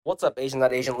What's up, Asian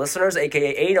Not Asian listeners,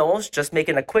 aka Anos? Just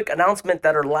making a quick announcement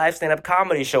that our live stand-up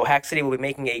comedy show, Hack City, will be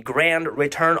making a grand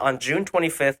return on June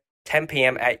 25th, 10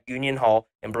 p.m. at Union Hall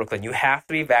in Brooklyn. You have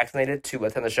to be vaccinated to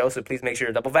attend the show, so please make sure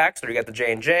you're double vaxxed or you got the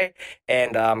J&J.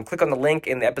 And click on the link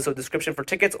in the episode description for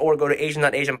tickets, or go to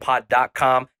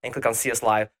asiannotasianpod.com and click on See Us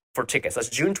Live for tickets. That's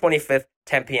June 25th,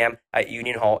 10 p.m. at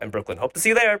Union Hall in Brooklyn. Hope to see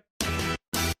you there.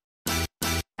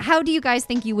 How do you guys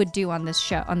think you would do on this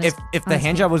show? If the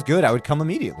hand job was good, I would come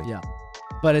immediately. Yeah.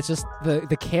 But it's just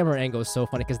the camera angle is so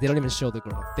funny because they don't even show the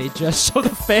girl. They just show the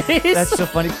face. That's so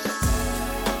funny.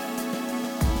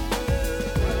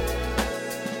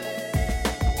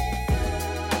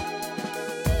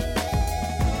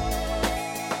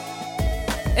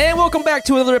 And welcome back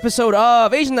to another episode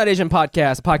of Asian Not Asian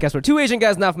Podcast, a podcast where two Asian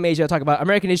guys not from Asia talk about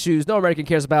American issues no American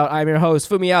cares about. I'm your host,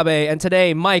 Fumi Abe, and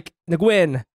today Mike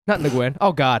Nguyen, not Nguyen,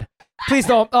 oh God, please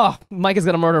don't, Mike is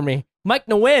gonna murder me. Mike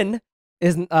Nguyen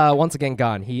is once again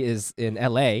gone. He is in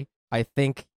LA. I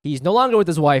think he's no longer with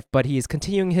his wife, but he is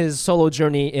continuing his solo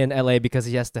journey in LA because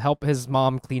he has to help his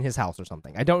mom clean his house or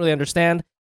something. I don't really understand.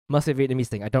 Must be a Vietnamese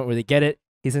thing. I don't really get it.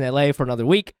 He's in LA for another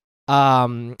week.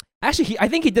 Actually, I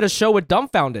think he did a show with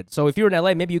Dumbfounded. So if you're in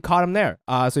LA, maybe you caught him there.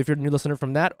 So if you're a new listener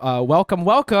from that,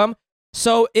 welcome.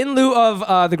 So in lieu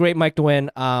of the great Mike Nguyen,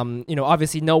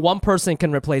 obviously no one person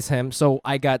can replace him. So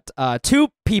I got two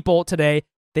people today.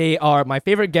 They are my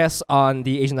favorite guests on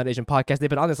the Asian Not Asian podcast. They've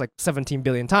been on this like 17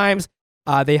 billion times.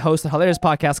 They host a hilarious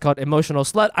podcast called Emotional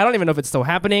Slut. I don't even know if it's still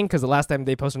happening because the last time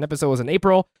they posted an episode was in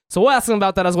April. So we'll ask them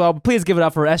about that as well. But please give it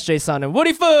up for SJ Sun and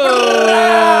Woody Fu.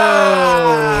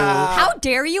 How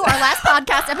dare you? Our last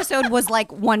podcast episode was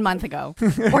like 1 month ago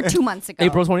or 2 months ago.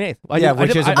 April 28th.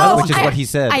 Which is what he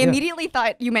said. I immediately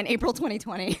thought you meant April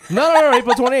 2020. No,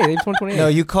 April 28th. April 28th. No,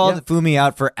 you called Fumi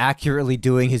out for accurately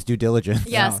doing his due diligence.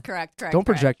 Yes, No. correct. Don't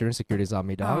project your insecurities on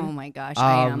me, dog. Oh my gosh,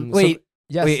 I am. Wait.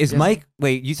 Yes, Mike?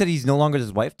 Wait, you said he's no longer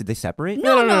his wife. Did they separate?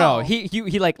 No. He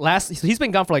like he's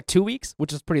been gone for like 2 weeks,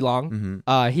 which is pretty long.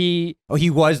 Mm-hmm. He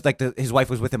was like his wife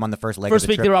was with him on the first leg. first of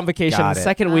the week trip. they were on vacation. Got The it.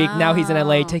 second week, now he's in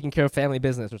LA Oh. taking care of family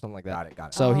business or something like that. Got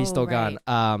it. So he's still right.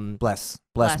 gone. Bless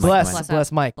Bless. Mike.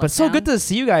 Bless Mike. But Bless so down. good to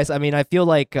see you guys. I mean, I feel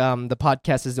like the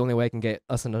podcast is the only way I can get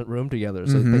us in a room together.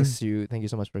 So Mhm. thank you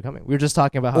so much for coming. We were just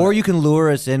talking about how Or you can lure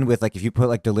us in with like if you put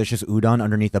like delicious udon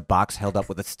underneath a box held up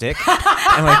with a stick,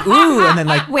 and like ooh, and then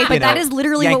like Wait, but that is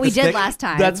literally yank what we the did stick. last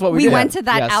time. That's what we We did. went to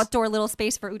that Yes. outdoor little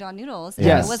space for udon noodles, and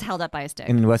Yes. it was held up by a stick.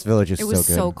 in West Village is It was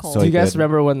so good. so cold. Do you guys good.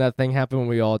 remember when that thing happened when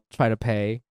we all tried to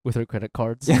pay with our credit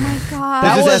cards? Oh my god! This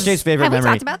That is was- SJ's favorite Have we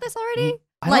memory. talked about this already?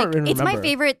 I Like, don't even it's my remember.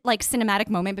 favorite like cinematic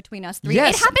moment between us three.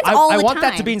 Yes, It happens all the I time. want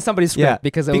that to be in somebody's script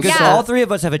because it was Yeah. all three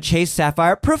of us have a Chase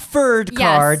Sapphire preferred Yes.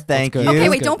 card. Thank That's you. good. Okay, It's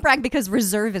wait, good. don't brag because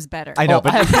reserve is better. I know, Oh,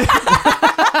 but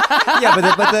yeah,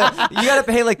 but you gotta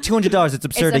pay like $200. It's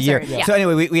absurd a year. absurd, yeah. So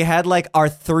anyway, we had like our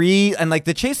three, and like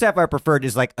the Chase Sapphire Preferred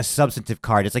is like a substantive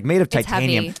card. It's like made of It's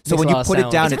titanium. heavy. So Makes when a you lot of put it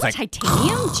sound. down, Is it it's really like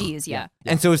titanium? Jeez, yeah.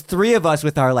 And so it's three of us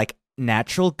with our like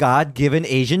natural God-given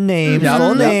Asian names, Yep, full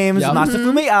yep, names: yep.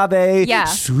 Masafumi Abe, Yeah.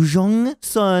 Sujong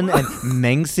Sun, and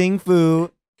Meng Sing Fu.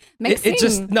 It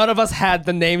just none of us had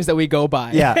the names that we go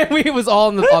by. Yeah. It was all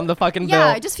on the fucking bill.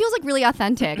 Yeah, it just feels like really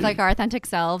authentic. Like our authentic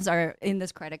selves are in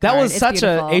this credit That card. was It's such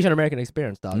beautiful. an Asian American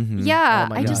experience, dog. Mhm. Yeah, Oh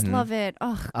my I God. just love it.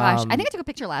 Oh gosh, I think I took a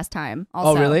picture last time.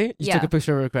 Also. Oh really? You yeah. took a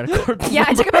picture of a credit card? Yeah,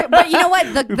 I took a picture. But you know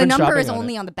what? The been number shopping is on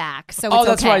only it. on the back, so Oh, it's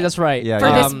that's okay. right. That's right. Yeah, For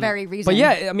yeah. this very reason. But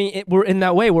yeah, I mean, we're in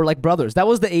that way. We're like brothers. That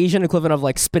was the Asian equivalent of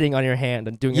like spitting on your hand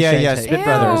and doing a Yeah, handshake. Spit Ew.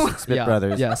 Brothers. Spit yeah,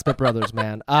 Brothers. Yeah, Spit Brothers,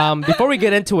 man. Before we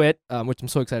get into it, which I'm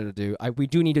so excited to do, we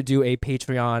do need to do a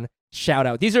Patreon shout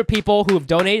out. These are people who have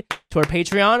donated to our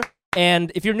Patreon.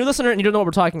 And if you're a new listener and you don't know what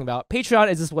we're talking about,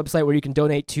 Patreon is this website where you can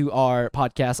donate to our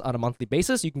podcast on a monthly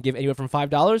basis. You can give anywhere from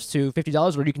 $5 to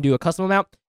 $50, or you can do a custom amount.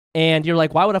 And you're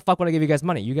like, why would the fuck want to give you guys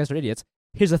money? You guys are idiots.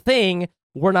 Here's the thing.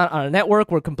 We're not on a network.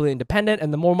 We're completely independent.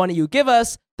 And the more money you give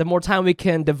us, the more time we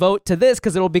can devote to this,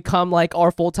 because it'll become like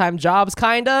our full-time jobs,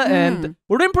 kind of. And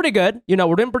we're doing pretty good.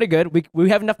 We're doing pretty good. We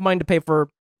have enough money to pay for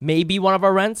maybe one of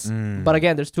our rents. But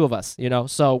again, there's two of us,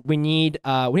 so we need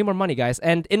more money, guys.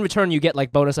 And in return, you get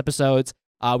like bonus episodes.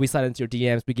 We slide into your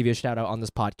DMs. We give you a shout out on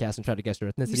this podcast and try to guess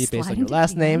your ethnicity based on your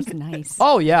last names. Nice.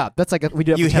 Oh yeah, that's like we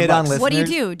do. It You for 10 hit on bucks. listeners. What do you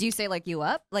do? Do you say like you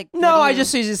up? Like No, what do I you-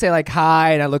 just usually say like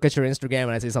hi, and I look at your Instagram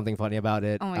and I say something funny about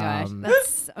it. Oh my gosh,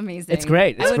 that's amazing. it's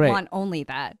great, it's I would great. want only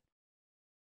that.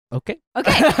 Okay.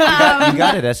 Okay. You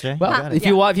got it, SJ. Well, You got it. if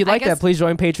you want, if you I like guess- that, please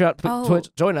join Patreon. Oh.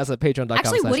 Join us at patreon.com.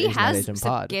 Actually, Woody has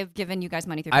AsianAsianPod. given you guys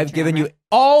money through. I've Patreon, given you. right?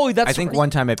 Oh, that's I think right. one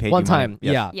time I paid One you money. time,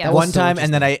 Yes. yeah. Yeah. That was One so time,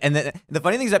 and interesting. then the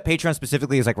funny thing is that Patreon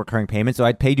specifically is like recurring payments. So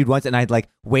I'd paid you once, and I'd like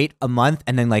wait a month,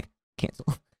 and then like cancel.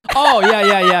 Oh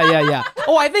yeah.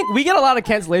 Oh, I think we get a lot of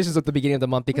cancellations at the beginning of the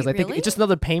month because Wait, I think really? it's just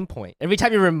another pain point. Every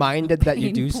time you're reminded that you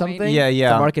Pain do point. something, Yeah, it's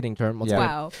yeah. a marketing term. What's Yeah. good?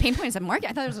 Wow. Pain point is a market.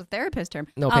 I thought it was a therapist term.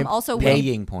 No, pain- also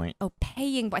Paying point. Oh,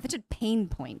 paying. I thought you said pain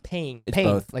point. Pain. It's pain.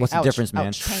 both. Like, What's the ouch, difference, man?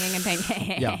 ouch. Paying and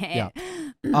paying. Yeah.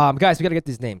 Guys, we gotta get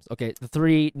these names. Okay, the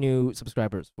 3 new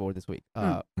subscribers for this week.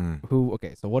 Who?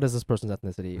 Okay, so what is this person's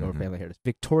ethnicity or family heritage?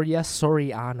 Victoria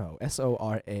Soriano.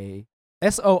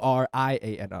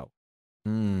 Soriano.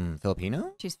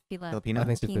 Filipino? She's Filipino? I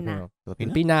think she's Filipina.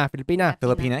 Filipina. Filipino?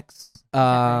 Filipina.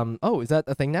 Filipinx? Oh, is that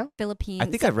a thing now? Philippines. I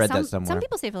think I've read that Some somewhere.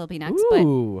 people say Filipinx,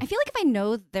 Ooh, but I feel like if I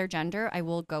know their gender, I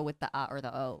will go with the A or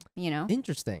the O. You know?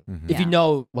 interesting. Mhm. If you Yeah.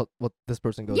 know what this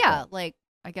person goes Yeah. by. Like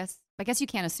I guess you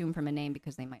can't assume from a name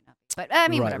because they might not be. But I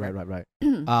mean, whatever. Right.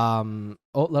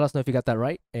 Let us know if you got that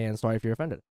right, and sorry if you're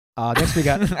offended. Next we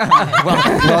got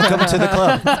Welcome to the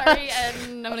club. Sorry,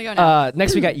 and I'm gonna go now.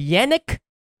 next we got Yannick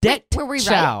Det Wait, were we right?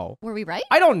 Chow. Were we right?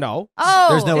 I don't know. Oh,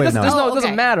 There's no way of knowing. It doesn't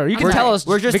okay. matter. You can We're- tell us.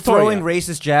 We're just Victoria. throwing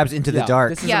racist jabs into the Yeah,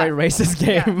 dark. This is Yeah. a very racist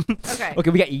game. Okay. Okay,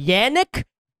 we got Yannick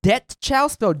Det Chow,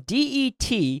 spelled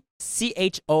DETCHOU.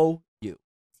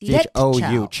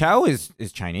 CHOU. Chow is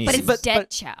Chinese. But it's But- dead but-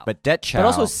 chow. But Det Chow. But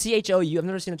also CHOU. I've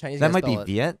never seen a Chinese that guy might be spell it.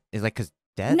 Viet? Is like because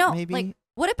det no, maybe? like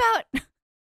what about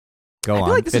Go I feel on.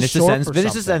 like this is Finish the short sentence. for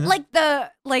Finish the something.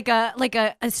 sentence. like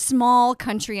a small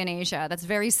country in Asia that's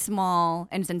very small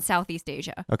and it's in Southeast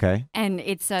Asia Okay. and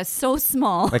it's so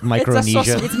small. Like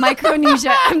Micronesia. it's Micronesia.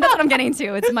 That's what I'm getting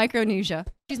to. It's Micronesia.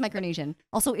 She's Micronesian.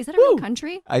 Also, is that a real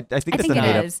country? I think it's think a it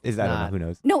made up. is. I don't know. Nah. Who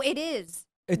knows? No, it is.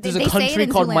 There's They a say it country in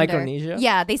called Zoolander. Micronesia.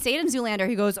 Yeah, they say it in Zoolander.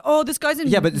 He goes, "Oh, this guy's in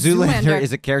Yeah, but Zoolander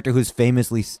is a character who's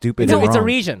famously stupid. No, and it's a wrong.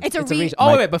 region. It's a region. region.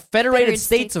 Oh, wait, but Federated Federated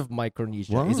States States. of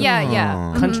Micronesia Wow. is a Yeah.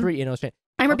 Oh. Mhm. country in Australia.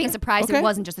 I remember being surprised Okay. it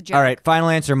wasn't just a joke. All right, final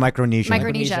answer: Micronesia.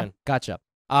 Micronesia. Gotcha.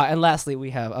 And lastly, we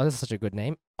have this is such a good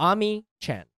name, Ami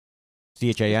Chan.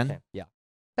 CHAN. Yeah,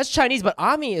 that's Chinese, but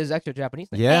Ami is actually a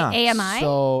Japanese name. Yeah. AMI?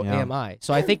 So Yeah. AMI.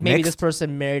 So I think maybe Mixed. this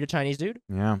person married a Chinese dude,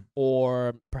 Yeah.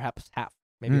 or perhaps half.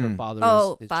 Maybe her father.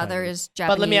 Oh, is father Chinese. is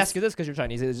Japanese. But let me ask you this, because you're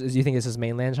Chinese: do you think this is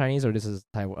mainland Chinese or this is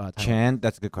Taiwan? Chan.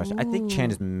 That's a good question. I think Chan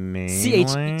is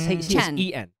Chen.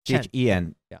 Chen.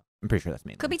 CHEN. Yeah. I'm pretty sure that's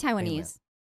me. Could be Taiwanese.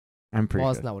 I'm pretty Well,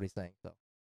 sure. that's not what he's saying. So.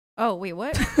 Oh, wait,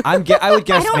 what? I would guess I don't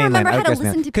mainland. remember I how would to guess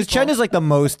listen to Because Chen people. is like the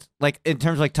most, like in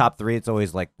terms of like top 3, it's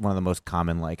always like one of the most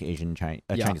common like Asian Chinese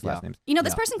last names. You know,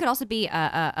 this Yeah. person could also be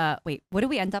wait, what did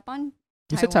we end up on?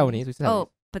 We said Taiwanese. We said Oh,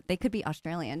 but they could be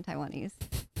Australian Taiwanese.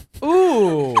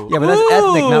 Ooh. Yeah, but that's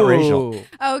ethnic, not racial.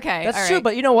 Okay, That's all true, right.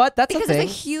 but you know what? That's because a thing. there's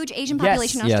a huge Asian Yes,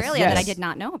 population in yes, Australia that I yes. did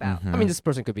not know about. Mhm. I mean, this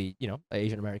person could be,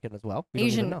 Asian American as well. We don't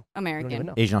even Asian know. We don't American. even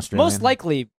know. Asian Australian. Most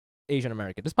likely Asian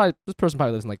American. This person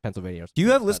probably lives in like Pennsylvania. Or Do you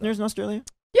have something like listeners in Australia?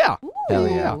 that. Yeah. Hell Ooh.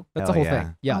 yeah. That's Hell the whole yeah.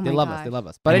 thing. Yeah, Oh they my love us. God. They love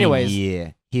us. But anyways,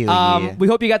 Yeah. Hell yeah. we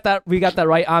hope you got that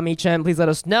right, Ami Chen. Please let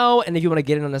us know. And if you want to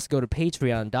get in on this, go to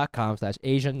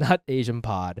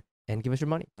patreon.com/Asian.AsianPod and give us your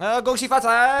money. Gong xi fa Bling,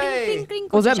 cai. bling, bling,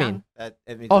 What does that gochujang. mean?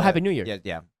 It means, Oh, Happy New Year.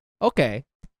 Yeah. Okay.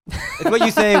 It's what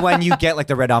you say when you get like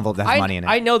the red envelope that has money in it.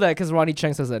 I know that because Ronnie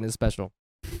Cheng says that in his special.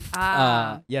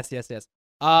 Ah. Yes.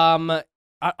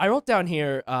 I wrote down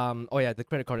here. Oh yeah, the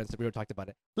credit card incident. We were talking about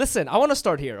it. Listen, I want to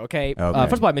start here. Okay. Okay.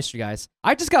 First of all, I missed you guys.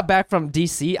 I just got back from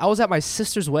DC. I was at my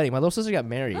sister's wedding. My little sister got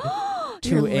married.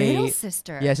 Your to a- little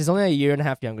sister. Yeah, she's only a year and a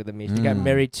half younger than me. She got Mm.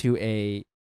 married to a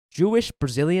Jewish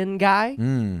Brazilian guy.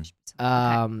 Mm.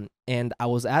 And I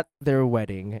was at their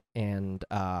wedding, and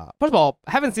first of all,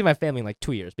 I haven't seen my family in like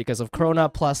 2 years because of Corona.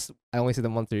 Plus, I only see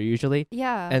them once a year usually.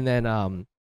 Yeah. And then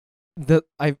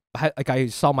I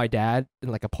saw my dad in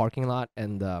like a parking lot,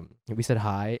 and we said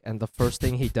hi. And the first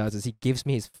thing he does is he gives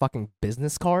me his fucking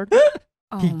business card.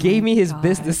 Oh He gave my me his God.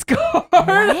 business card.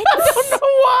 I don't know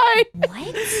why.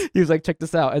 What? He was like, check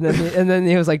this out, and then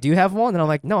he was like, do you have one? And I'm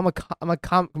like, no, I'm a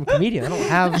comedian. I don't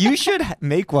have. You should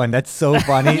make one. That's so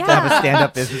funny to have a Yeah.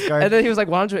 stand-up business card. And then he was like,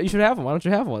 why don't you should have one? Why don't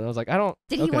you have one? And I was like, I don't.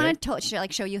 Did he okay. want to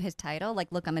show you his title? Like,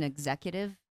 look, I'm an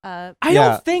executive. I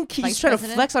Yeah. don't think he's Vice trying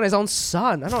president? to flex on his own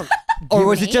son. I don't. or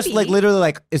was it just like Maybe. literally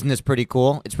like, isn't this pretty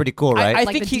cool? It's pretty cool, right? I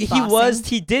Like think the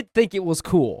he did think it was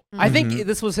cool. I think Mhm.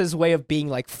 this was his way of being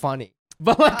like funny.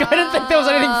 But like I didn't think there was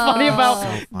anything funny about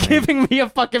So funny. giving me a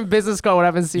fucking business card when I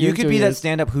haven't seen You in could 2 be that years.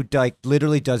 stand-up who like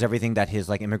literally does everything that his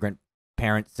like immigrant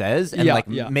parent says, and Yeah, like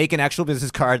yeah. make an actual business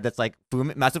card that's like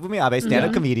Masa Fumiabe, stand-up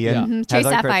Yeah. comedian. Yeah. Mhm. has, Chase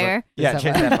like, Sapphire. Yeah, Chase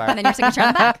Chase Sapphire. Sapphire. And then your signature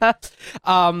on the back.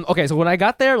 Okay, so when I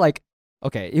got there, like,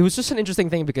 okay, it was just an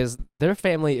interesting thing because their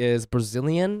family is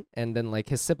Brazilian, and then like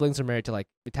his siblings are married to like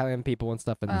Italian people and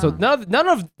stuff, and so Oh. none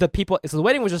of the people. So the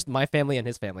wedding was just my family and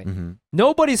his family. Mhm.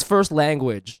 Nobody's first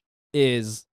language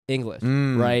is English,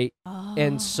 Mm. right? Oh.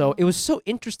 And so it was so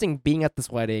interesting being at this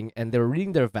wedding, and they were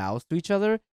reading their vows to each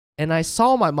other, and I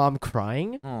saw my mom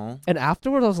crying, Aw. and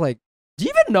afterwards I was like, "Do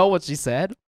you even know what she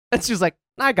said?" And she was like,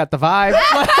 "I got the vibe."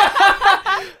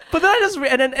 But then I just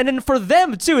and then for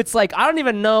them too, it's like I don't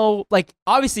even know. Like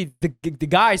obviously the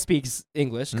guy speaks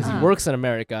English because he works in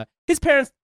America. His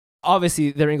parents,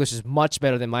 obviously their English is much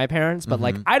better than my parents, but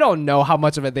like I don't know how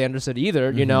much of it they understood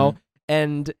either, you know.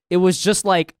 And it was just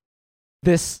like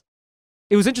this.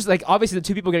 It was interesting. Like obviously the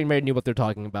two people getting married knew what they're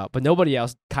talking about, but nobody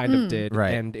else kind of did.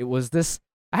 Right. And it was this.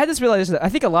 I had this realization that I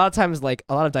think a lot of times, like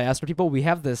a lot of diaspora people, we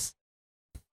have this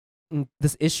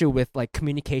issue with like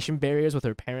communication barriers with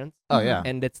our parents. Oh yeah.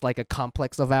 And it's like a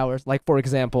complex of ours. Like for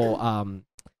example,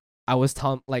 I was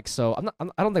telling I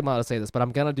don't think I'm allowed to say this, but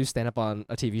I'm gonna do stand up on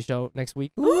a TV show next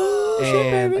week.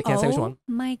 And I can't say which one.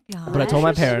 Oh my god! But I told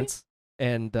my parents,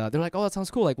 and they're like, "Oh, that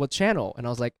sounds cool. Like, what channel?" And I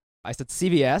was like, "I said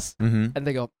CBS," and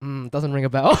they go, "Doesn't ring a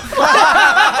bell." So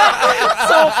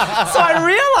I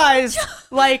realized,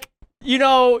 like, you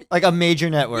know, Like a major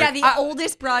network. Yeah, the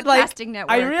oldest broadcasting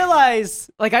network. I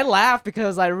realized, like, I laughed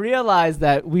because I realized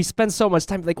that we spend so much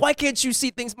time, like, why can't you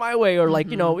see things my way? Or like,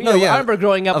 you know, I remember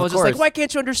growing up, I was just like, why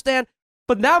can't you understand?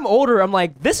 But now I'm older, I'm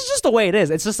like, this is just the way it is.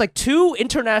 It's just like two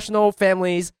international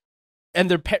families, and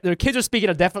their kids are speaking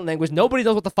a different language. Nobody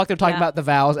knows what the fuck they're talking about the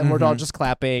vows, and we're all just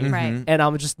clapping. Right. And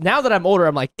I'm just, now that I'm older,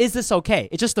 I'm like, is this okay?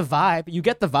 It's just a vibe. You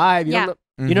get the vibe. You don't,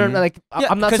 you know, like,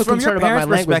 I'm not so from concerned your about my parents'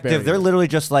 language perspective, barrier. they're literally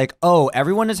just like, oh,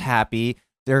 everyone is happy.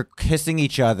 They're kissing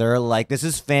each other. Like, this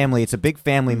is family. It's a big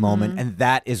family moment. And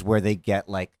that is where they get,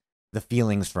 like, the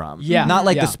feelings from. Yeah. Not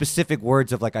like Yeah. the specific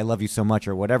words of, like, I love you so much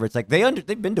or whatever. It's like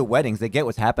they've been to weddings. They get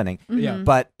what's happening. Yeah.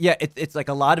 But, yeah, it's like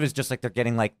a lot of it's just like they're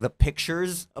getting, like, the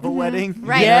pictures of a wedding.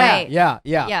 Right, yeah, right. yeah.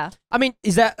 Yeah. I mean,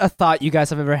 is that a thought you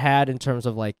guys have ever had in terms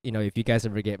of like, you know, if you guys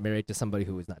ever get married to somebody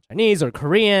who is not Chinese or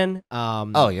Korean?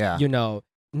 Oh, yeah. You know,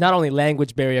 not only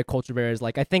language barrier, culture barriers.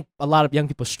 Like, I think a lot of young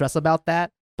people stress about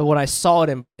that. But when I saw it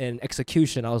in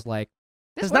execution, I was like,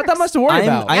 This there's not that much to worry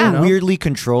about. I am you know? weirdly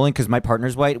controlling because my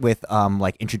partner's white with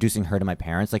like introducing her to my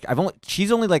parents. Like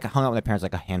she's only like hung out with my parents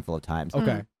like a handful of times.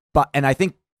 Okay. And I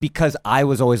think because I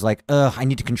was always like, I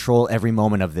need to control every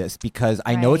moment of this because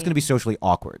I know it's Right. going to be socially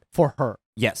awkward. For her.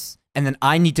 Yes. And then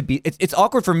I need to be. It's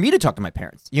awkward for me to talk to my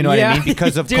parents. You know what I mean?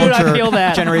 Because of Dude, I culture, feel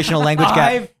that. generational language gap.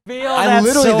 I feel I'm that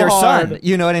literally so their hard. son.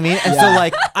 You know what I mean? And so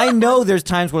like I know there's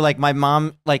times where like my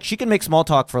mom like she can make small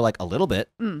talk for like a little bit,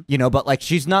 you know, but like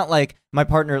she's not like my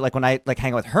partner. Like when I like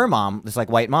hang out with her mom, this like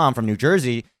white mom from New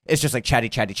Jersey, it's just like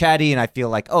chatty, and I feel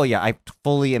like I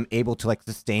fully am able to like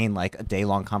sustain like a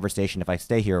day-long conversation if I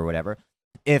stay here or whatever.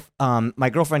 If my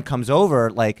girlfriend comes over,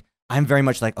 like. I'm very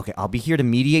much like, okay, I'll be here to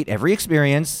mediate every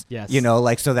experience, Yes. you know,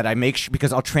 like so that I make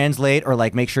because I'll translate or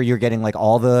like make sure you're getting like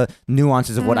all the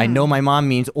nuances of what I know my mom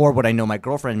means or what I know my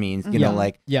girlfriend means, you know,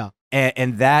 like,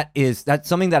 and that's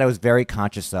something that I was very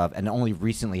conscious of and only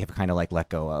recently have kind of like let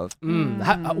go of.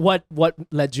 What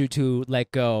led you to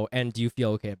let go, and do you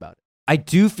feel okay about it? I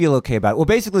do feel okay about it. Well,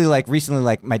 basically, like recently,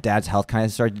 like my dad's health kind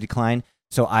of started to decline,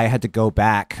 so I had to go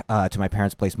back to my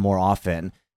parents' place more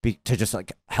often. To just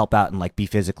like help out and like be a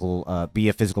physical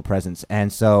presence.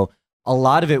 And so a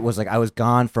lot of it was like I was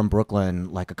gone from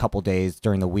Brooklyn like a couple days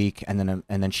during the week, and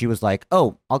then she was like,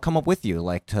 "Oh, I'll come up with you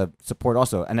like to support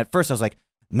also." And at first I was like,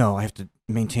 "No, I have to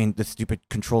maintain this stupid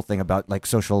control thing about like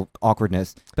social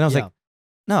awkwardness." But I was like,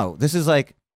 "No, this is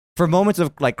like for moments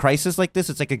of like crisis like this,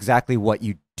 it's like exactly what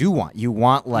you do want. You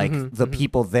want like the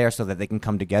people there so that they can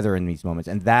come together in these moments,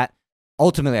 and that."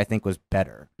 Ultimately, I think was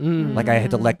better. Like I had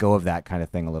to let go of that kind of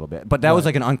thing a little bit, but that was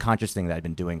like an unconscious thing that I'd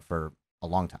been doing for a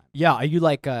long time. Yeah, are you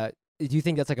like? Do you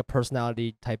think that's like a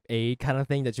personality type A kind of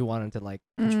thing that you wanted to like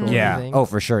control? Yeah. everything? Oh,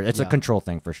 for sure. It's a control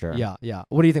thing for sure. Yeah, yeah.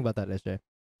 What do you think about that, SJ?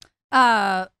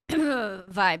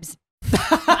 Vibes.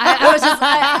 I was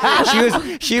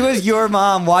just. She was your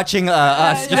mom watching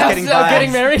us just getting vibes.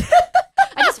 Getting married.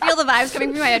 I just feel the vibes coming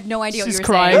from me. I had no idea what you She's were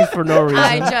crying saying. for no reason.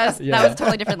 That was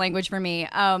totally different language for me.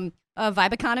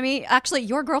 Vibe economy. Actually,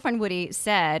 your girlfriend Woody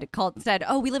said,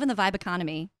 "Oh, we live in the vibe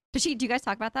economy." Do you guys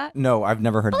talk about that? No, I've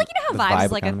never heard. But like you know the how vibes vibe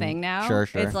is like economy. a thing now. Sure.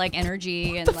 It's like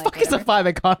energy and The like. fuck is a vibe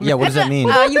economy? Yeah, what does that mean?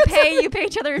 You pay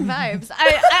each other in vibes.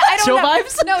 I don't Chill know.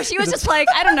 vibes? No, she was just like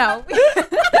I don't know.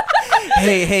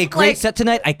 Hey, great like- set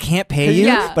tonight. I can't pay you,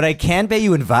 Yeah. but I can pay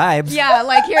you in vibes. Yeah,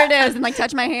 like here it is, and like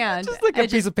touch my hand. Just like a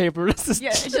piece of paper. Yeah, it's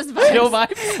just vibes. Chill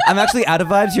vibes. I'm actually out of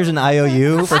vibes. Here's an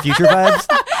IOU for future vibes.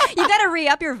 You gotta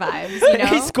re-up your vibes, you know?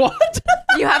 Hey, squat.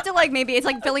 You have to like maybe it's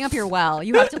like filling up your well.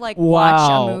 You have to like Wow.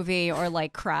 watch a movie or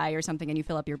like cry or something and you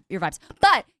fill up your vibes.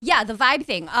 But yeah, the vibe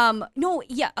thing.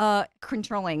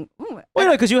 Controlling. Ooh, Well,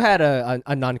 no, because you had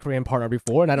a non-Korean partner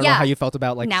before, and I don't know Yeah. how you felt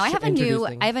about like now I have a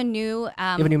new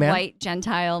man? white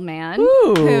Gentile man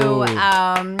Ooh. who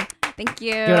thank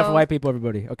you. Give it up for white people,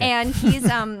 everybody. Okay. And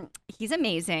he's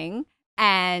amazing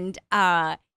and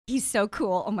he's so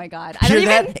cool. Oh my god. I Hear don't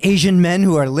even that, Asian men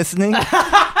who are listening?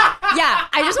 Yeah,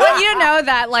 I just want you to know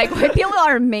that like white people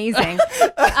are amazing.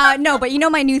 No, but you know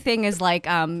my new thing is like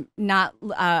not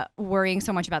worrying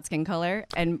so much about skin color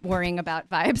and worrying about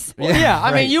vibes. Well, yeah,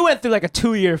 I Right. mean, you went through like a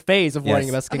 2-year phase of worrying Yes.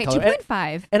 about skin Okay, color,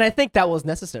 2.5. and I think that was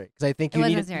necessary because I think It you was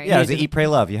needed. necessary. Yeah, it was the Eat, Pray,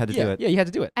 Love. You had to do it. Yeah, you had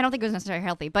to do it. I don't think it was necessarily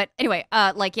healthy, but anyway,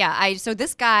 so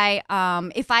this guy,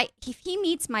 if he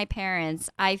meets my parents,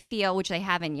 I feel, which they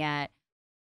haven't yet.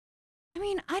 I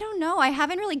mean, I don't know. I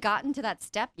haven't really gotten to that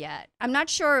step yet. I'm not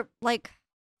sure. Like,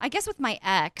 I guess with my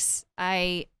ex,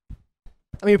 I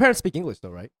mean, your parents speak English though,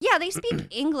 right? yeah, they speak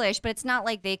English, but it's not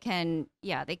like they can't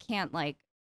like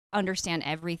understand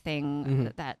everything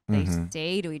Mhm. that they Mhm.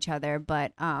 say to each other.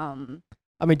 But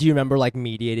I mean, do you remember like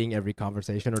mediating every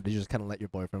conversation, or did you just kind of let your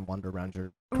boyfriend wander around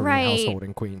your Korean Right. household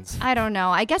in Queens? I don't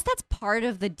know. I guess that's part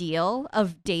of the deal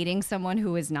of dating someone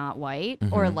who is not white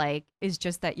or Mhm. like is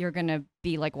just that you're going to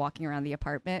be like walking around the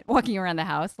apartment, walking around the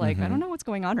house. Like, I Mhm. don't know what's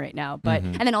going on right now. But,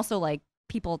 Mhm. and then also like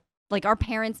people, like our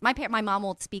parents, my mom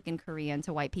will speak in Korean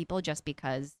to white people just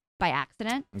because by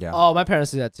accident, Yeah. Oh, my parents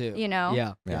do that too. you know?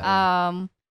 Yeah. Yeah.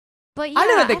 But yeah, I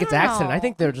don't even think it's don't accident. I know.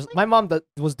 think they're just. My mom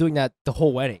was doing that the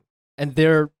whole wedding, and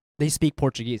they speak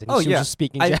Portuguese, and Oh, she yeah. was just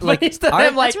speaking I- Japanese like, to I-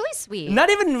 them, like That's really sweet. not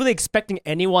even really expecting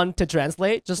anyone to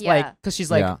translate. Just like Yeah. because she's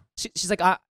like Yeah. she's like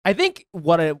I think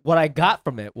what I got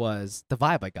from it was the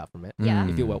vibe I got from it, Yeah.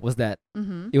 if you will, was that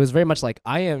Mm-hmm. it was very much like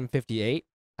I am 58.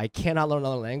 I cannot learn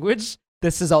another language.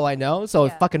 This is all I know. So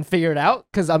Yeah. fucking figure it out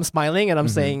because I'm smiling and I'm Mhm.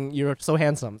 saying you're so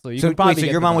handsome. So you So, could probably wait, so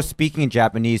get your the mom vibe. was speaking in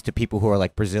Japanese to people who are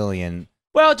like Brazilian.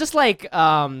 Well, just like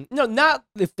no, not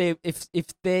if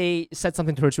they said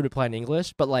something to her, she would reply in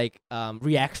English, but like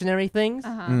reactionary things,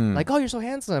 Uh-huh. Mm. like oh you're so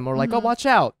handsome, or like oh Mhm. watch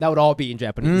out. That would all be in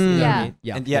Japanese. You know what I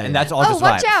Yeah. mean? Yeah, And that's all Oh, just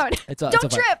watch vibes. out. It's a Don't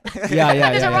vibe. trip. Yeah, yeah,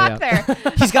 There's yeah, a rock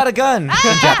there. He's got a gun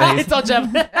in Japanese. It's all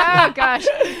Japanese. Oh, gosh.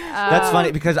 That's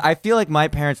funny because I feel like my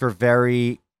parents were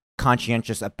very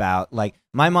conscientious about like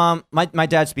my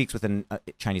dad speaks with a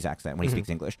Chinese accent when he Mhm. speaks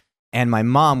English, and my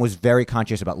mom was very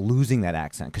conscious about losing that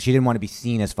accent because she didn't want to be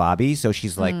seen as fobby, so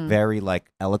she's like very like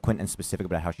eloquent and specific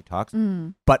about how she talks.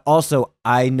 Mm. But also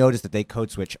I noticed that they code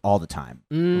switch all the time,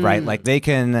 right? Like they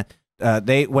can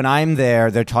when I'm there,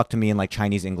 they'll talk to me in like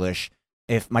Chinese English.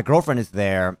 If my girlfriend is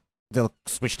there, they'll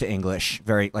switch to English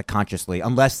very like consciously,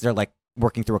 unless they're like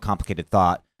working through a complicated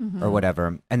thought Mhm. or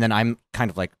whatever, and then I'm kind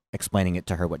of like explaining it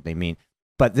to her what they mean.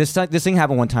 But this thing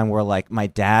happened one time where like my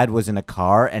dad was in a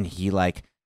car and he like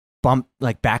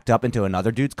backed up into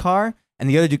another dude's car, and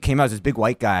the other dude came out as this big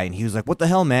white guy, and he was like, "What the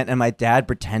hell, man?" And my dad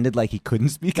pretended like he couldn't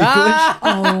speak English.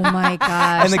 Oh my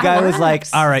gosh. And the that guy was like,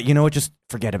 works. "All right, you know what? Just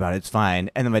forget about it. It's fine."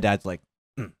 And then my dad's like,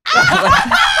 That's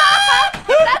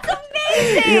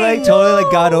amazing. he like totally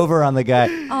like got over on the guy.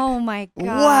 Oh my gosh.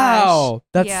 Wow,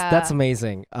 that's Yeah.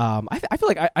 amazing. I feel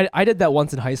like I did that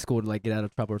once in high school to like get out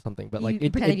of trouble or something, but like You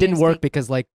it pretended you didn't didn't work speak. because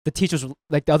like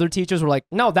the other teachers were like,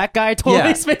 no, that guy totally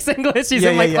Yeah. speaks English. He's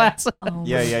Yeah, in my yeah, yeah. class. Oh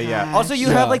Yeah, my yeah, yeah. gosh. Also, you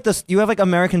Yeah. have like you have like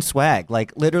American swag,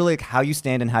 like literally like how you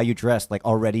stand and how you dress, like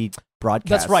already broadcast.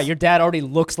 That's right. Your dad already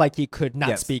looks like he could not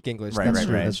Yes. speak English. Right, That's right,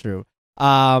 true. right. That's true.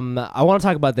 I want to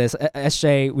talk about this.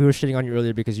 SJ, we were shitting on you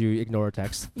earlier because you ignore a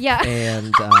text. Yeah.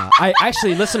 And I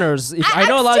actually, listeners, I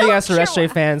know a I'm lot of you so guys are sure.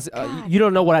 SJ fans. God. You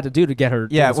don't know what I had to do to get her.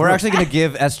 to Yeah, this we're room. actually gonna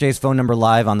give SJ's phone number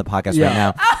live on the podcast Yeah.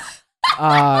 right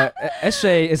now.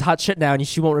 SJ is hot shit now, and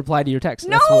she won't reply to your text.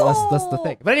 That's the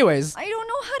thing. But anyways, I don't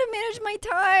know how to manage my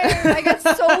time. I get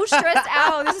so stressed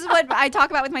out. This is what I talk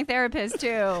about with my therapist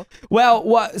too.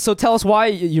 well, so tell us why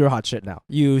you're hot shit now.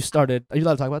 You started. Are you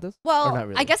allowed to talk about this? Or Well, not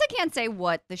really? I guess I can't say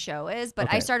what the show is, but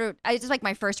Okay. I just like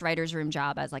my first writer's room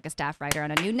job as like a staff writer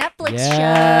on a new Netflix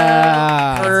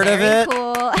Yeah. show. Heard It's of very it?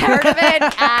 Cool. Heard of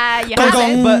it? You Dun,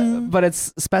 haven't. dun. But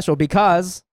it's special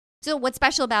because So what's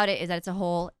special about it is that it's a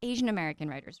whole Asian American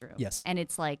writer's room. Yes. And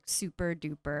it's like super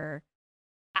duper.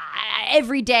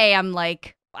 Every day I'm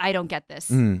like, I don't get this.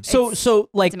 Mm. so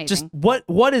like it's just amazing.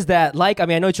 what is that like? I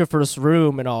mean, I know it's your first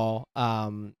room and all,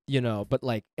 but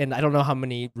like, and I don't know how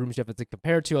many rooms you have to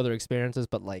compare to other experiences,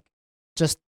 but like,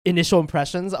 just initial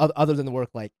impressions other than the work.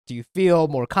 Like, do you feel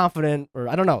more confident, or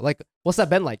I don't know, like, what's that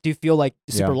been like? Do you feel like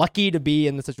super Yeah. lucky to be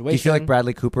in the situation? Do you feel like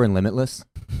Bradley Cooper in Limitless?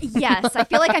 Yes, I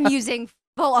feel like I'm using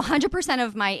Oh, 100%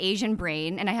 of my Asian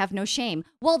brain, and I have no shame.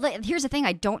 Well, here's the thing: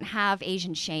 I don't have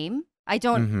Asian shame. I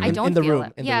don't. I don't In the feel room,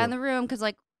 it. in the yeah, room. in the room, because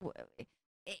like,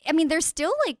 I mean, there's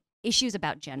still like issues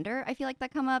about gender. I feel like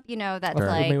that come up. You know, that's Sure.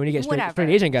 like I mean, when you get whatever. straight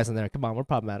Asian guys in there, come on, we're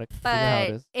problematic. You know how it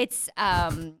But is. it's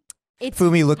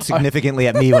Fumi looked significantly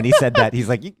at me when he said that. He's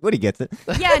like, "What? He gets it."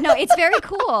 yeah, no, it's very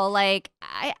cool. Like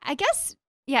I guess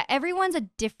yeah, everyone's a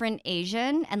different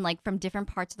Asian and like from different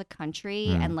parts of the country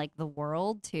and like the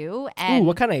world too. And Ooh,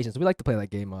 what kind of Asians? We like to play that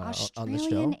game on the show.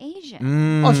 Australian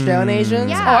Asian. Australian Asians?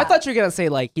 Yeah. Oh, I thought you were gonna say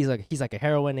like he's like a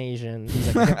heroin Asian. He's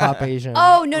like a hip hop Asian.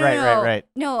 Oh no no Right, no right.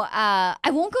 no!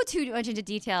 I won't go too much into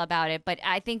detail about it, but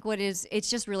I think it's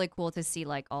just really cool to see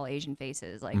like all Asian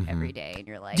faces like every day, and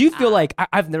you're like, Do you feel like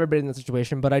I've never been in this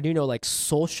situation, but I do know like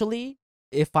socially,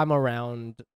 if I'm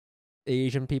around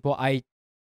Asian people, I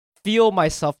feel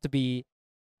myself to be.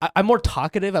 I'm more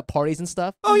talkative at parties and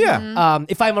stuff. Oh yeah. Mhm.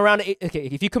 If I'm around, okay,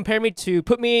 if you compare me to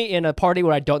put me in a party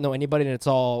where I don't know anybody and it's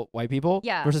all white people,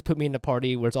 Yeah. versus put me in a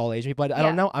party where it's all Asian people, I Yeah.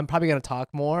 don't know. I'm probably gonna talk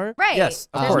more. right? Yes,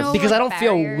 of There's course. no, Because like, I don't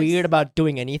feel barriers. weird about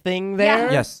doing anything Yeah.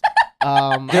 there. Yes.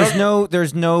 I There's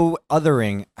don't- no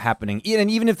othering happening. And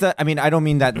even if that, I mean, I don't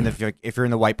mean that if you're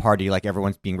in the white party, like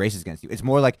everyone's being racist against you. It's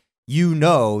more like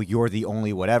you're the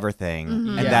only whatever thing, Mhm.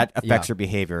 and Yeah, that affects yeah. your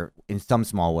behavior in some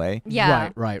small way. Yeah,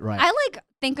 Right. I like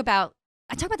think about.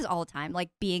 I talk about this all the time, like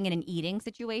being in an eating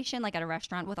situation, like at a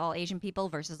restaurant with all Asian people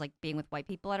versus like being with white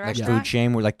people at a Like restaurant. food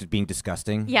shame, or like just being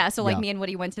disgusting. Yeah, so like Yeah. me and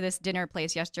Woody went to this dinner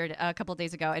place yesterday, a couple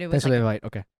days ago, and it was Thanks for the like, invite.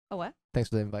 Okay. oh what? Thanks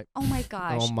for the invite. Oh my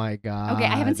gosh. Oh my god. Okay,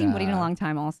 I haven't seen Woody in a long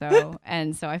time, also,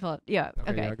 and so I felt yeah.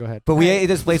 Okay. Yeah, go ahead. But we ate at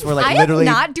this place where like I literally.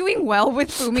 am not doing well with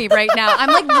Fumi right now. I'm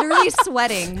like literally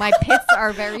sweating. My pits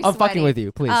are very. I'm sweaty. fucking with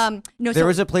you, please. No. There so,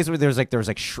 was a place where there was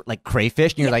like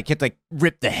crayfish, and you're like you have to like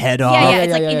rip the head off. yeah, yeah,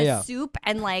 it's like in yeah. a soup,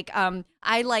 and like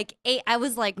I like ate. I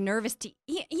was like nervous to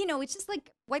eat. You know, it's just like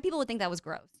white people would think that was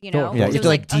gross. You know, Sure. Yeah, It you have was to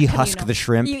like a dehusk communal- the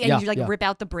shrimp. You, and Yeah, you like yeah. rip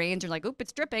out the brains. You're like, oop,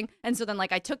 it's dripping. And so then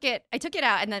like I took it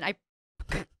out, and then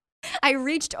I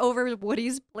reached over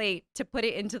Woody's plate to put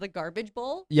it into the garbage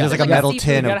bowl. Yeah. There's like a Like metal seafood.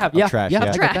 tin You of, gotta have of trash. Yeah, Yeah. I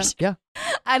get that. Trash. Yeah.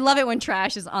 I love it when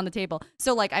trash is on the table.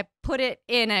 So like I put it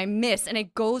in and I miss, and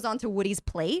it goes onto Woody's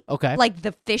plate. Okay. Like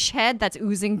the fish head that's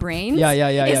oozing brains. Yeah.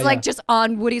 Is yeah. like just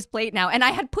on Woody's plate now, and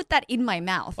I had put that in my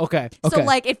mouth. Okay. So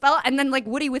like it fell, and then like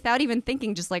Woody, without even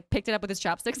thinking, just like picked it up with his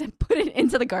chopsticks and put it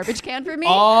into the garbage can for me.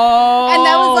 Oh. And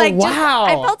that was like, just- wow.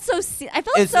 I felt so. I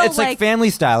felt It's so like like family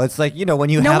style. It's like when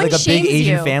you No have one like a big shames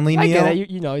Asian you. family I meal. get it.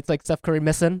 You know, it's like Steph Curry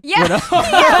missing. Yeah. You know?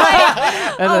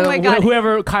 Yeah. And Oh then my God.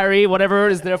 whoever Kyrie, whatever,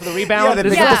 is there for the rebound. Yeah, they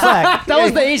It's pick up like- the slack. That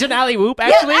was the Asian alley whoop, Yeah,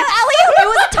 actually. alley-oop. It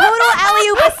was a total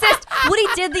alley-oop assist. Woody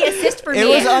did the assist for me. It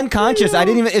was unconscious. I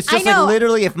didn't even. It's I just like know.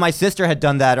 literally, if my sister had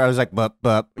done that, I was like, bup. You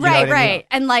know Right, what I mean? right.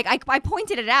 And like I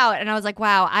pointed it out, and I was like,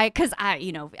 wow, because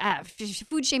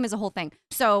food shame is a whole thing.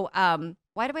 So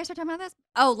why did I start talking about this?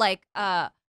 Oh, like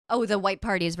the white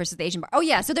parties versus the Asian bar. Oh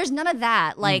yeah, so there's none of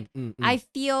that. Like I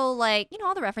feel like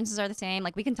all the references are the same.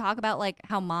 Like we can talk about like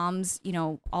how moms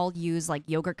all use like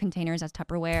yogurt containers as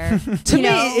Tupperware. To you me,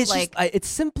 know, it's like just, it's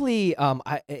simply,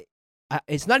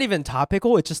 it's not even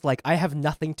topical. It's just like I have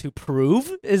nothing to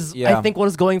prove. Is Yeah. I think what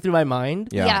is going through my mind.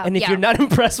 Yeah. And if you're not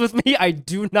impressed with me, I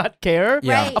do not care.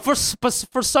 Yeah. Right.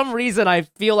 For some reason, I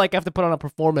feel like I have to put on a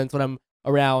performance when I'm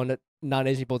around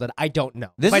non-Asian people that I don't know.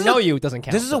 This if I is know a- you, it doesn't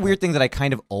count. This is a weird thing that I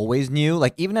kind of always knew.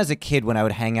 Like even as a kid, when I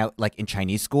would hang out like in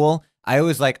Chinese school, I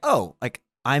was like, oh, like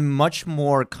I'm much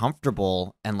more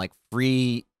comfortable and like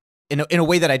free in a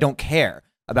way that I don't care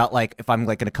about like if I'm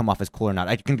like gonna come off as cool or not.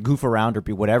 I can goof around or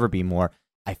be more.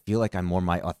 I feel like I'm more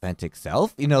my authentic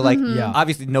self. Like Mhm. Yeah.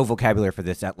 obviously no vocabulary for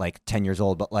this at like 10 years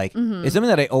old, but like Mhm. it's something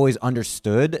that I always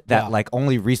understood that Yeah. like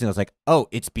only recently I was like, oh,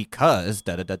 it's because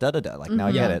da da da da da da. Like now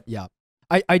I Mhm. get Yeah, it. yeah.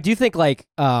 I do think like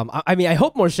I mean I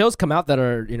hope more shows come out that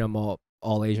are more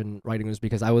all Asian writing rooms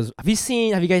because have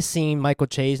you guys seen Michael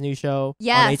Che's new show on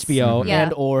Yes. HBO Yeah.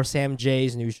 and or Sam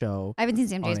Jay's new show? I haven't seen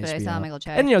Sam on Jay's, but I saw HBO. Michael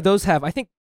Che. And those have I think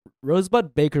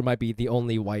Rosebud Baker might be the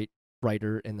only white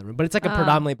writer in the room, but it's like a Oh.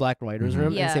 predominantly black writers Mhm.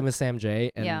 room, Yeah. and same with Sam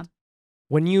Jay. And Yeah.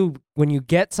 when you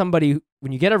get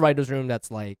a writers room that's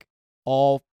like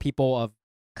all people of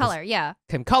Color, yeah.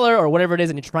 color or whatever it is,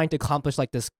 and you're trying to accomplish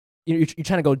like this, you're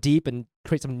trying to go deep and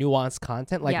create some nuanced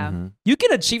content. Like Yeah. Mhm. you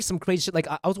can achieve some crazy shit. Like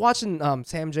I was watching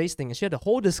Sam Jay's thing, and she had a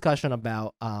whole discussion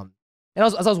about and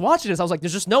as I was watching this, I was like,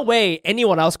 there's just no way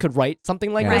anyone else could write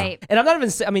something like Yeah. this. Right. And I'm not even.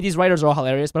 I mean, these writers are all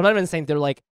hilarious, but I'm not even saying they're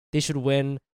like they should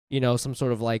win, some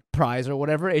sort of like prize or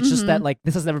whatever. It's just Mhm. that like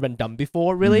this has never been done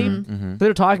before, really. Mhm. Mhm. So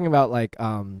they're talking about like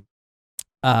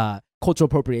cultural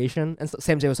appropriation, and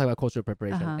Sam Jay was talking about cultural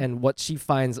appropriation, Uh-huh. and what she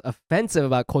finds offensive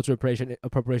about cultural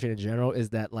appropriation in general is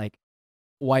that like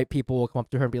white people will come up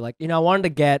to her and be like, I wanted to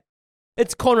get,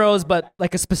 it's cornrows, but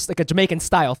like a Jamaican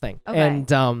style thing. Okay.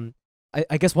 And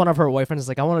I guess one of her boyfriends is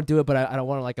like, I want to do it, but I don't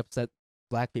want to like upset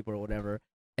black people or whatever.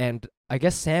 And I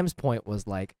guess Sam's point was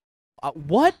like,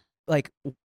 what? Like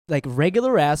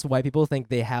regular ass white people think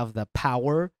they have the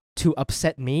power to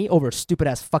upset me over a stupid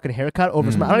ass fucking haircut over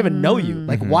I don't even know you.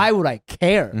 Like, why would I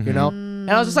care?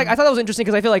 And I was just like, I thought that was interesting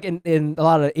because I feel like in a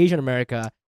lot of Asian America,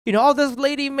 oh, this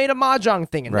lady made a mahjong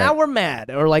thing and now we're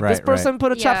mad, or like this person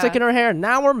put a chapstick in her hair and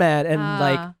now we're mad. And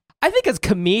like, I think as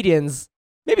comedians,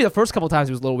 maybe the first couple times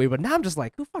it was a little weird, but now I'm just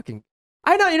like, who fucking?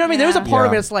 I know, you know what I mean. There's a part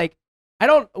of me that's like, I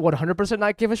don't 100%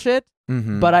 not give a shit,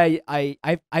 but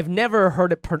I've never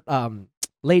heard it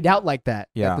laid out like that.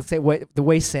 Yeah. Like the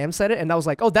way Sam said it, and I was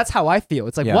like, oh, that's how I feel.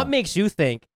 It's like, what makes you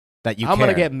think that I'm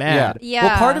gonna get mad? Yeah.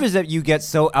 Well, part of it is that you get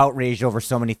so outraged over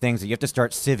so many things that you have to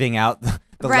start sieving out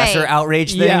the lesser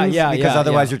outrage things. Because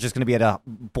otherwise you're just gonna be at a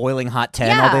boiling hot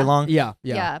 10 all day long.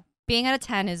 Yeah. Being at a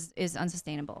 10 is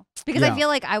unsustainable because I feel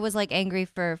like I was like angry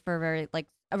for very like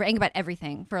angry about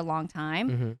everything for a long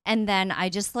time, and then I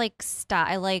just like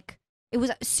stopped. It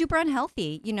was super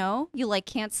unhealthy. You like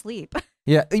can't sleep.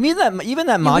 Yeah, even that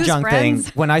mahjong thing.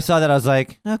 When I saw that, I was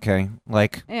like, okay,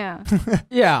 like, yeah,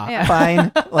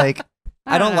 fine. Like,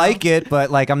 I don't like it, but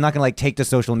like, I'm not gonna like take to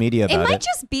social media about it. It might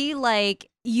just be like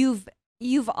you've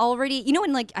already,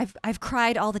 when like I've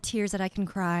cried all the tears that I can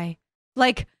cry.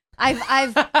 Like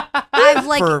I've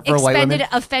like for expended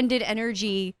offended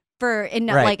energy for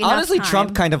like enough honestly time.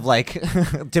 Trump kind of like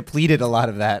depleted a lot lot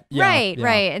of that.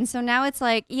 Right. And so now it's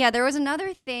like, there was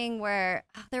another thing where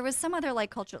there was some other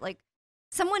like culture, like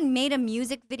someone made a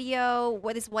music video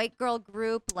with this white girl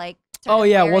group, like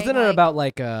wasn't it about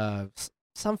like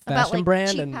some fashion about, like,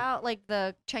 brand cheap and out, like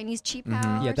the Chinese cheap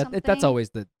out? Yeah, or that's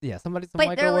always the some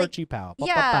white girl wore cheap out.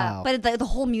 But the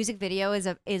whole music video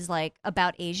is like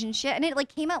about Asian shit, and it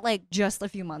like came out like just a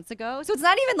few months ago, so it's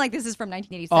not even like this is from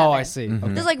 1987. Oh, I see.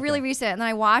 Okay. This is like really recent, and then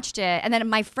I watched it, and then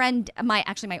my friend, my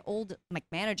old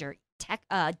manager,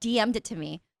 DM'd it to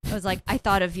me. I was like, I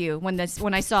thought of you when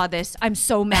I saw this. I'm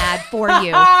so mad for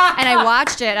you, and I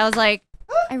watched it. I was like,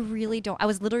 I really don't. I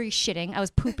was literally shitting. I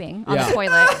was pooping on the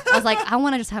toilet. I was like, I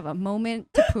want to just have a moment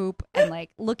to poop and like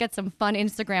look at some fun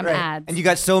Instagram ads. And you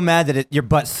got so mad that your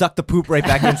butt sucked the poop right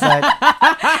back inside.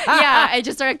 Yeah, it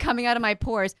just started coming out of my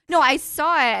pores. No, I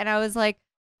saw it and I was like,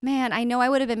 man, I know I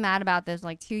would have been mad about this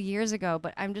like 2 years ago,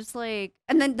 but I'm just like,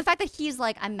 and then the fact that he's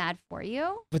like, I'm mad for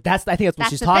you. But I think that's what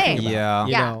she's talking about.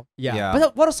 Yeah. Yeah.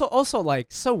 But what also like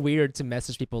so weird to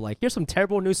message people like, here's some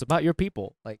terrible news about your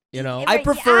people. Like, I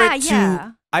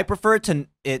prefer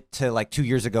it to like 2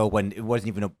 years ago when it wasn't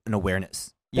even an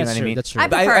awareness. You know what I mean? That's true.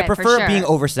 I prefer being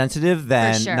oversensitive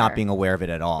than sure. not being aware of it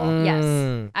at all.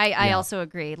 Yes. I also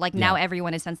agree. Like now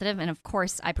everyone is sensitive, and of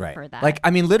course I prefer that. Like,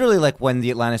 I mean, literally, like when the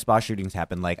Atlanta spa shootings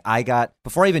happened, like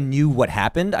before I even knew what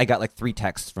happened, I got like 3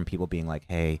 texts from people being like,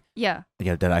 hey,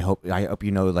 I hope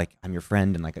you know, like, I'm your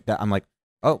friend. And like, I'm like,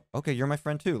 oh, okay, you're my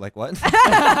friend too. Like, what?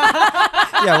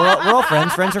 Yeah, we're all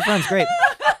friends. Friends are friends. Great.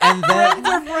 And then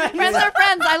friends are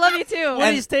friends. I love you too.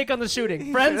 What do you take on the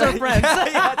shooting? Friends are friends.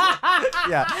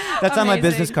 Yeah, that's on my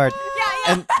business card.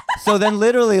 Yeah. And so then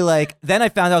literally like then I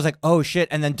found out, I was like, oh shit.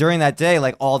 And then during that day,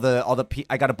 like all the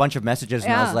I got a bunch of messages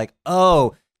and I was like,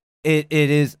 oh,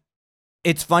 it's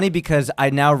funny because I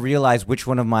now realize which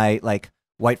one of my like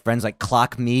white friends like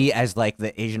clock me as like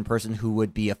the Asian person who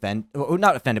would be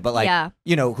not offended, but like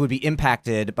who would be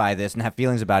impacted by this and have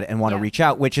feelings about it and want to reach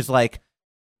out, which is like,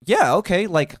 yeah, okay,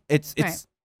 like it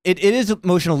is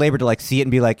emotional labor to like see it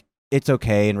and be like, it's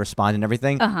okay and respond and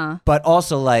everything. But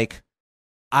also like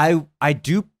I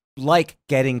do like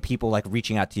getting people like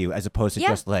reaching out to you as opposed to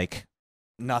just like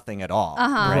nothing at all.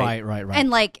 Right.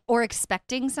 And like, or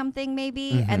expecting something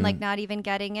maybe, and like not even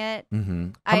getting it.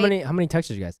 How many texts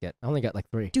did you guys get? I only got like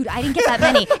 3. Dude, I didn't get that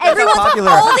many. Everyone's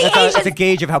popular. all the Asians. It's a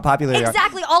gauge of how popular they are.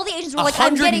 Exactly. All the Asians were like,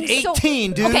 I'm getting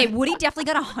 118, dude. Okay, Woody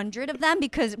definitely got 100 of them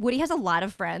because Woody has a lot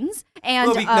of friends.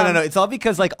 And no. It's all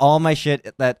because like all my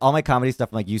comedy stuff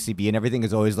from like UCB and everything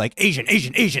is always like Asian.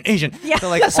 Yeah. So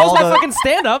like so's my fucking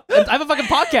stand up. I have a fucking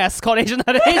podcast called Asian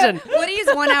Not Asian. Woody's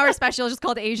 1 hour special is just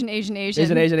called Asian.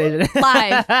 Asian.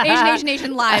 Live. Asian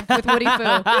Nation live with Woody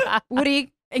Fu.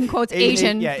 Woody, in quotes,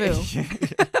 Asian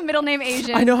Fu. Middle name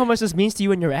Asian. I know how much this means to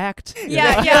you in your act.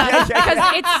 Yeah.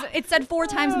 Because it's said 4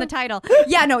 times in the title.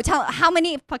 Yeah, no, tell how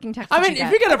many fucking texts I mean,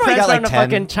 if you get a friend like in a 10.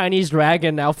 fucking Chinese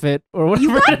dragon outfit or whatever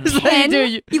you got it is 10? that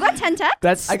you do. You got 10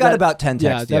 texts? I got about 10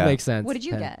 texts. Yeah, that makes sense. What did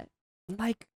you 10. get?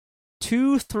 Like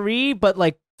 2, 3, but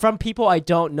like from people I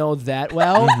don't know that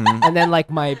well. Mhm. And then like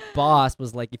my boss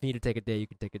was like, if you need to take a day, you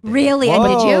can take a day. Really? And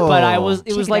did you? Whoa. But it was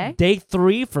Take a like day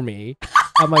 3 for me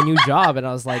at my new job, and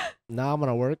I was like, nah, I'm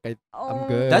gonna work. I'm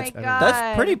good. That's my God.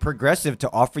 that's pretty progressive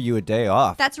to offer you a day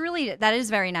off. That is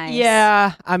very nice.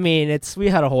 Yeah, I mean, we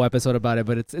had a whole episode about it,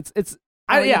 but it's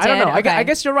Oh, you I don't know. did? I Okay.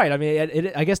 guess you're right. I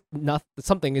mean, I guess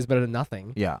something is better than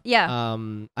nothing. Yeah. Yeah.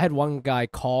 I had one guy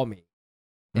call me,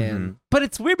 and Mhm. but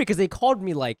it's weird because they called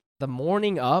me like the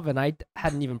morning of, and I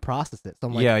hadn't even processed it. So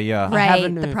I'm like, yeah. I Right,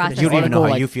 haven't the even process. finished You don't even know how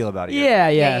article, you feel about it. yet. Yeah,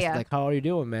 Yeah, It's yeah. like, how are you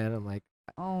doing, man? I'm like,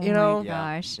 Oh you know? my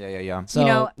gosh. Yeah.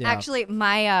 so, yeah. Actually,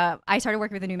 my I started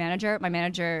working with a new manager. My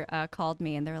manager called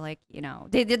me, and they're like,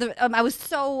 they did. I was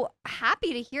so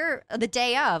happy to hear the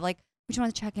day of, like, we just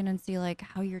wanted to check in and see like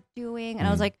how you're doing. And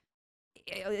I was Mhm. like,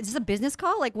 is this a business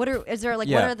call? Like, what are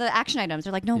Yeah. are the action items?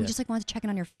 They're like, no, we Yeah. just like wanted to check in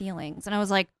on your feelings. And I was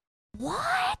like,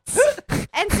 what?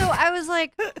 And so I was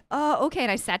like, okay.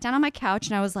 And I sat down on my couch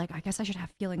and I was like, I guess I should have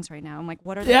feelings right now. I'm like,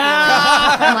 what are the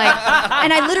Yeah. feelings?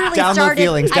 And I literally Download started.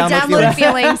 feelings, I download downloaded feelings.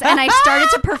 feelings and I started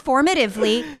to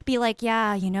performatively be like,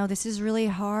 yeah, this is really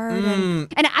hard. And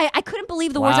I couldn't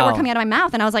believe the words that were Wow. coming out of my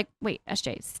mouth. And I was like, wait,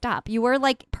 SJ, stop. You were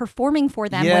like performing for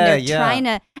them when Yeah, they're yeah. trying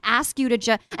to ask you to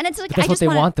just. And it's like, But that's I what just they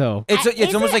wanna, want, though. It's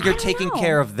Is almost it? like you're I don't taking know.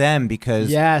 care of them because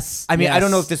Yes. I mean, I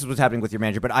don't know yes. if this is what's happening with your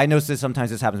manager, but I notice that sometimes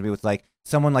this happens to me with like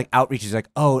someone like outreaches like,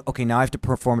 oh, okay, now I have to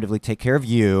performatively take care of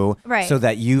you Right. so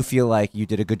that you feel like you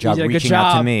did a good job did a good reaching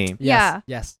out to job. me. Yes, Yeah.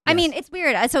 Yes. I mean, it's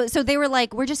weird. So they were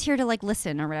like, we're just here to like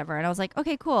listen or whatever. And I was like,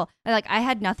 okay, cool. And, like I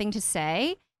had nothing to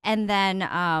say. And then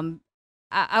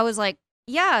I was like,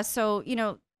 yeah, so,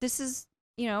 this is,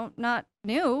 not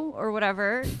new or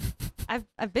whatever.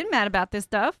 I've been mad about this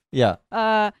stuff. Yeah.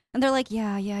 And they're like,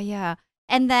 yeah.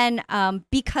 And then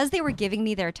because they were giving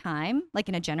me their time, like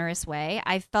in a generous way,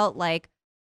 I felt like,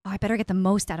 I better get the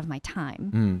most out of my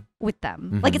time with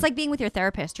them. Like Mhm. it's like being with your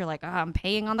therapist. You're like, I'm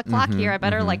paying on the clock Mhm, here. I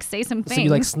better mhm. like say some things. So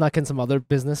you like snuck in some other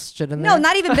business shit in there? No,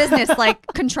 not even business, like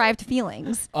contrived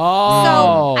feelings. Oh.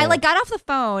 So I like got off the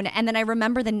phone and then I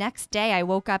remember the next day I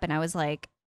woke up and I was like,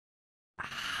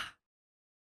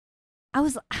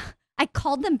 I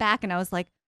called them back and I was like,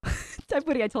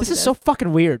 Woody, I told This you is so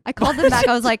fucking weird. I called them back.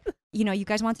 I was like, you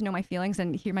guys want to know my feelings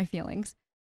and hear my feelings.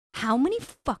 How many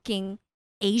fucking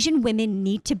Asian women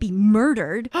need to be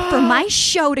murdered for my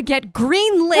show to get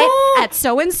greenlit at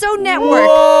so-and-so network?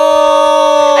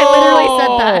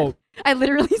 I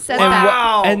literally said that.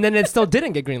 Wow. And then it still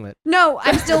didn't get greenlit. No,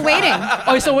 I'm still waiting.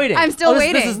 Oh, you're still waiting. I'm still This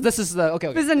waiting. is the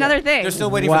okay. This is another thing. They're still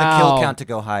waiting for the Wow. kill count to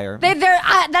go higher. Bro.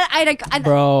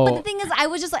 But the thing is, I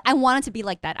was just like, I wanted to be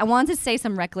like that. I wanted to say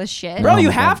some reckless shit. Bro, Oh you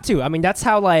my God. have to. I mean, that's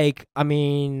how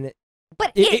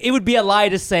But it would be a lie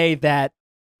to say that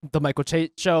the Michael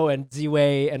Che show and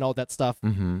Z-Way and all that stuff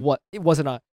it wasn't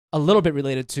a little bit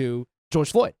related to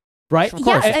George Floyd, right? Of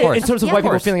course, In- of course. In terms of Yeah. white Of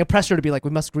people course. feeling a pressure to be like,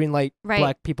 we must greenlight Right.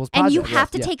 black people's and project. you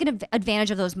have to Yeah. take advantage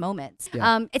of those moments.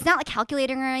 Yeah. It's not like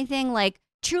calculating or anything. Like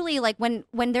truly, like when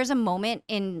there's a moment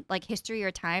in like history or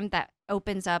time that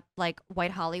opens up like white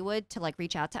Hollywood to like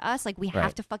reach out to us, like we have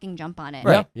Right. to fucking jump on it.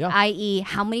 Right. Yeah. I.e.,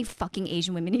 how many fucking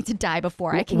Asian women need to die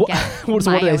before I can Wha- get what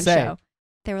my did they own say? show?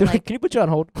 They were They're like, can you put you on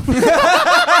hold?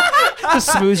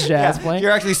 Just smooth jazz playing.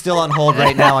 You're actually still on hold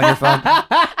right now on your phone.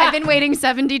 I've been waiting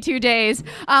 72 days.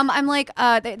 I'm like,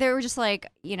 they were just like,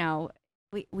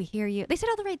 we hear you. They said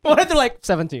all the right things. What if they're like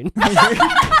 17? Right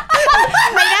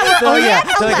now we're So only yeah,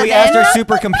 at so like we 11. asked our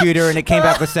supercomputer and it came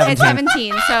back with 17. It's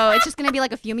 17, so it's just gonna be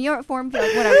like a few more,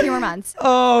 few more months.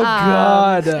 Oh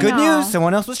God. Good No. news,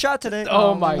 someone else was shot today.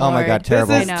 Oh my Oh my Lord. God,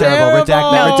 terrible, This is terrible. Redact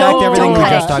that. terrible. Redact everything No, we don't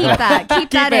just cut talked Keep about. that. Keep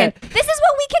that in. it. This is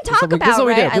what we can talk about, This is what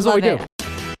we do. right? This is what we I love do. it.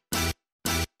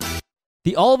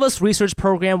 The All of Us research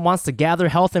program wants to gather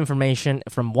health information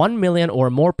from 1 million or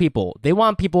more people. They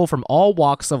want people from all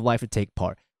walks of life to take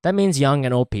part. That means young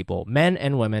and old people, men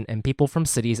and women, and people from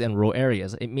cities and rural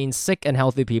areas. It means sick and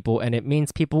healthy people, and it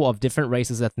means people of different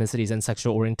races, ethnicities, and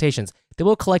sexual orientations. They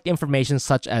will collect information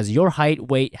such as your height,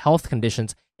 weight, health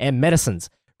conditions, and medicines.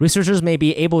 Researchers may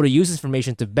be able to use this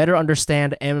information to better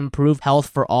understand and improve health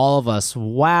for all of us.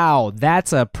 Wow,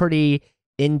 that's a pretty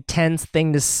intense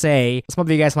thing to say. Some of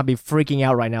you guys might be freaking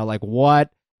out right now, like, what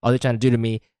are they trying to do to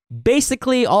me?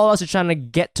 Basically, all of us are trying to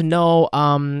get to know,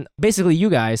 basically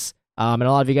you guys, and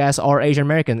a lot of you guys are Asian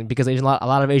American, because a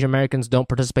lot of Asian Americans don't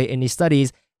participate in these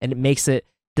studies, and it makes it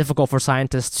difficult for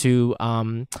scientists to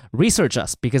research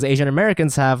us, because Asian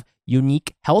Americans have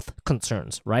unique health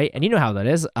concerns, right? And you know how that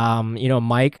is.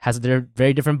 Mike has a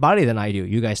very different body than I do.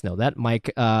 You guys know that.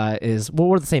 Mike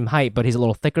we're the same height, but he's a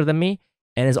little thicker than me,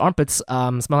 and his armpits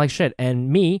smell like shit. And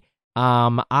me,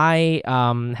 I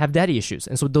have daddy issues.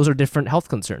 And so those are different health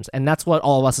concerns. And that's what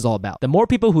All of Us is all about. The more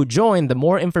people who join, the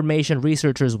more information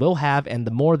researchers will have and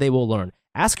the more they will learn.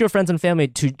 Ask your friends and family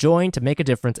to join to make a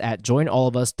difference at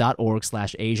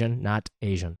joinallofus.org/Asian, not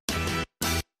Asian.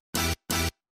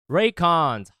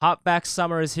 Raycons, Hotback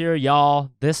summer is here, y'all.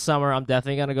 This summer, I'm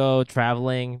definitely going to go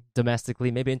traveling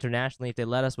domestically, maybe internationally if they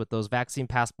let us with those vaccine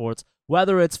passports.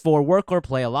 Whether it's for work or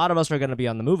play, a lot of us are going to be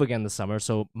on the move again this summer.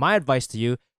 So my advice to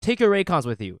you, take your Raycons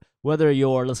with you. Whether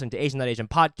you're listening to Asian Not Asian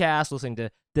podcast, listening to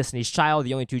Destiny's Child,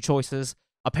 the only two choices,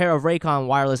 a pair of Raycon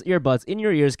wireless earbuds in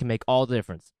your ears can make all the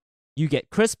difference. You get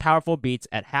crisp, powerful beats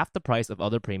at half the price of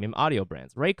other premium audio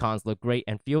brands. Raycons look great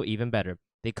and feel even better.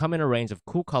 They come in a range of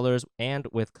cool colors and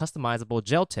with customizable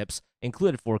gel tips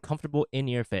included for a comfortable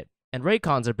in-ear fit. And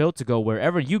Raycons are built to go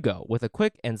wherever you go with a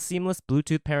quick and seamless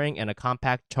Bluetooth pairing and a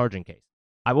compact charging case.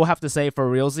 I will have to say, for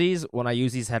realsies, when I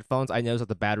use these headphones, I notice that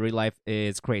the battery life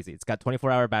is crazy. It's got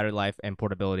 24-hour battery life and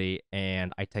portability,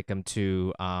 and I take them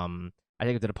to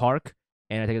the park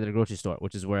and I take them to the grocery store,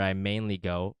 which is where I mainly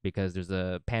go because there's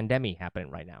a pandemic happening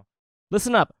right now.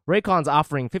 Listen up, Raycon's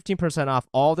offering 15% off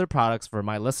all their products for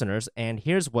my listeners, and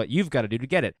here's what you've got to do to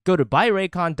get it. Go to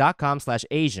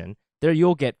buyraycon.com/Asian. There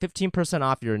you'll get 15%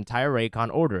 off your entire Raycon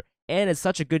order, and it's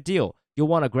such a good deal. You'll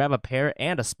want to grab a pair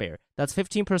and a spare. That's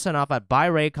 15% off at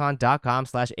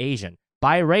buyraycon.com/Asian.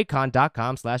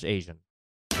 buyraycon.com/Asian.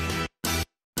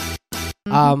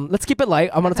 Let's keep it light.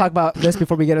 I'm gonna talk about this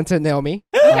before we get into Naomi.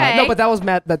 Okay. No, but that was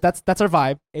Matt. That's our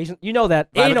vibe. Asian, you know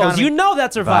that. Vibe Anals, economy. you know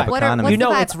that's our vibe. What are, economy. what's You know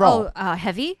the vibe? it's wrong.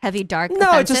 Heavy, dark. No,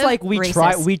 offensive, it's just like we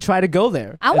racist. try to go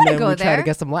there. I and wanna then go we try there. to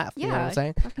get some laugh. Yeah. You know what I'm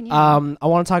saying? Fucking yeah. I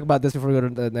want to talk about this before we go to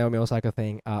the Naomi Osaka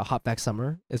thing. Hotback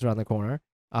summer is around the corner.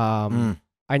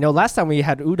 I know last time we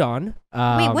had udon.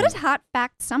 Wait, what is hot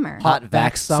back summer? Hot Hotback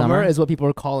vax summer summer? is what people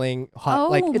are calling hot. Oh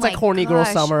Like it's like my horny girl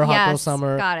gosh. summer, hot girl Yes,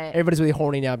 summer. got it. Everybody's really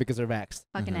horny now because they're vaxxed.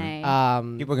 Fucking A.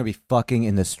 People are gonna be fucking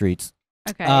in the streets.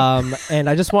 Okay. And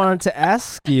I just wanted to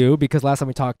ask you because last time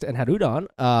we talked and had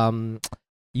udon,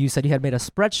 you said you had made a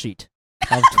spreadsheet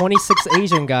of 26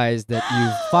 Asian guys that you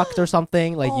fucked or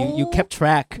something. Like you kept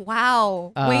track.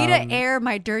 Wow. Way to Um, air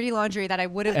my dirty laundry that I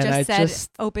would have and just I said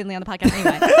just- openly on the podcast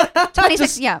anyway.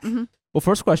 26, yeah. mhm. Well,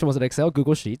 first question was it Excel,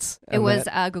 Google Sheets? It was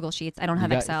Google Sheets. I don't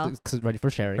have Excel. Ready for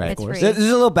sharing, Right. of It's course. free. This is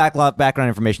a little background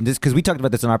information. This because we talked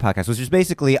about this on our podcast, which is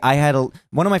basically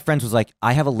one of my friends was like,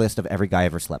 I have a list of every guy I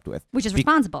ever slept with. Which is Be-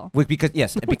 responsible. Because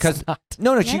yes, because not.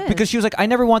 no, Yeah, it because is. she was like, I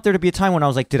never want there to be a time when I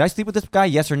was like, did I sleep with this guy?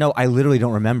 Yes or no? I literally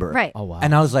don't remember. Right. Oh wow.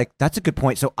 And I was like, that's a good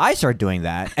point. So I started doing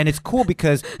that, and it's cool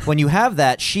because when you have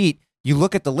that sheet, you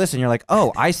look at the list and you're like,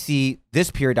 oh, I see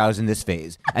this period I was in this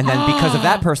phase, and then because of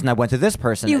that person, I went to this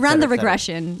person. You et run cetera, the et cetera.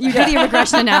 regression. You do the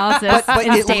regression analysis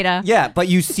in it- data. Yeah, but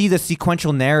you see the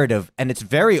sequential narrative, and it's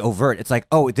very overt. It's like,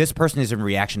 oh, this person is in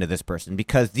reaction to this person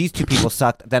because these two people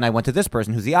sucked. Then I went to this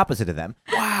person who's the opposite of them.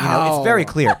 Wow, you know, it's very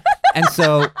clear. And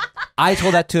so I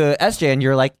told that to SJ, and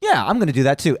you're like, yeah, I'm going to do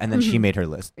that too. And then she made her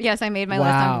list. Yes, I made my list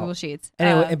Wow. on Google Sheets.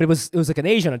 Anyway, but it was like an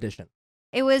Asian edition.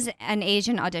 It was an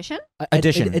Asian audition.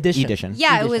 Edition. Edition.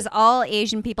 Yeah, Edition. it was all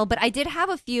Asian people, but I did have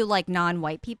a few like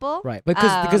non-white people. Right,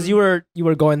 because you were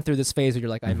going through this phase where you're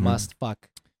like, I Mhm. must fuck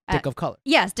dick of color.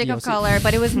 Yes, dick of DOC. color,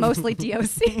 but it was mostly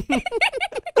DOC.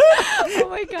 Oh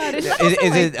my god! It's also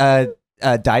Is it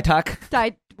Ditoc?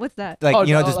 what's that? Like, Oh,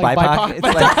 you know, no, just like BIPOC? BIPOC. It's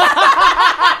like,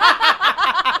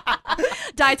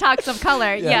 Detox of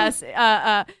color. Yes.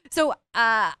 So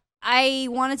I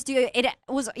wanted to do it.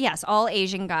 Was yes, all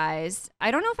Asian guys.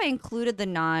 I don't know if I included the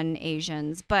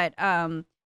non-Asians, but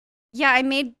yeah, I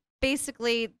made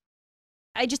basically.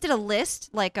 I just did a list,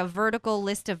 like a vertical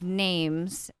list of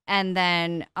names, and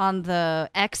then on the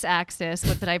x-axis,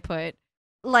 what did I put?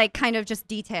 Like kind of just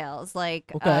details, like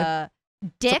Okay.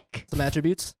 dick, Some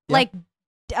attributes. Yeah. like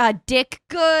dick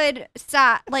good,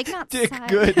 like not Dick side.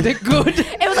 good. dick good.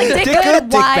 It was like dick, Dick good, good,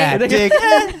 dick Y. bad. Dick.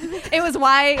 It was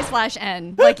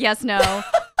Y/N, like yes, no,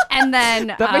 and then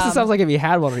That makes it sound like if he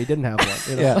had one or he didn't have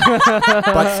one. You know?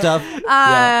 Butt stuff.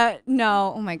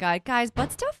 no, oh my god, guys,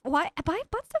 butt stuff. Why?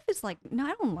 Butt stuff is like no,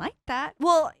 I don't like that.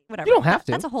 Well, whatever. You don't have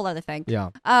to. That's a whole other thing. Yeah.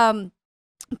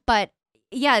 But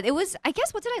yeah, it was. I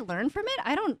guess what did I learn from it?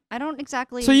 I don't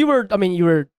exactly. So you were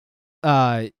going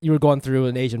through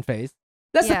an Asian phase.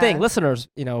 That's the thing, Yeah. listeners.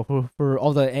 You know, for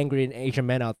all the angry Asian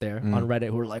men out there Mm. on Reddit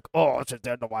who are like, "Oh, it's just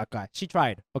the white guy." She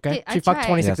tried. Okay, I she fucked tried.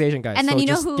 26 Yes. Asian guys. And then so you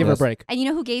know just who- give her a Yes. break. And you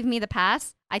know who gave me the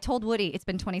pass? I told Woody it's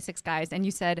been 26 guys, and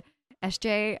you said,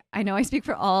 SJ, I know I speak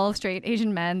for all straight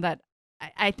Asian men that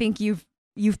I think you've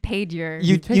paid your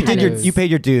You paid did your your dues. you paid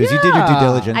your dues. You did your due Yeah.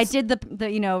 diligence. I did the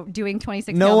doing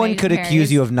 26. No one Asian could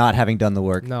accuse you of not having done the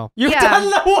work. No, you've Yeah. done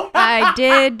the work. I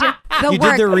did You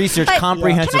work. did the research, But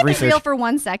comprehensive can I be research. real for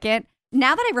 1 second?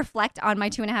 Now that I reflect on my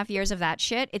 2.5 years of that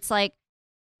shit, it's like,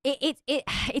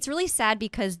 it's really sad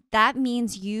because that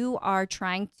means you are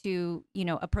trying to,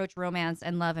 approach romance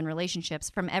and love and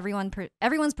relationships from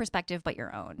everyone's perspective but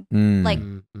your own. Like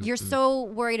you're so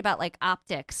worried about like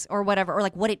optics or whatever, or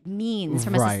like what it means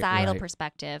from a societal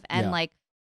perspective, and like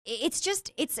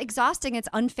it's exhausting. It's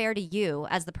unfair to you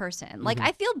as the person. Like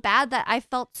I feel bad that I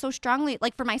felt so strongly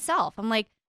like for myself. I'm like,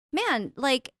 man,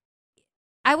 like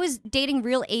I was dating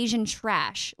real Asian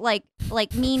trash, like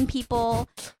mean people,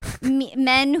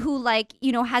 men who like,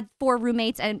 had 4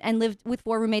 roommates and lived with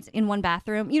 4 roommates in one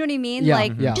bathroom. You know what I mean?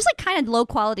 Just like kind of low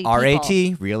quality people.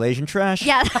 RAT, real Asian trash.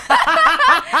 Yeah.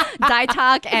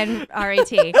 Ditalk and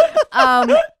RAT.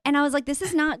 And I was like, this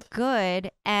is not good.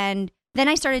 And then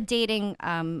I started dating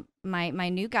my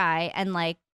new guy, and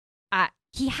like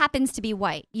he happens to be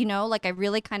white, like I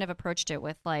really kind of approached it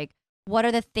with like, what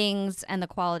are the things and the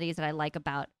qualities that I like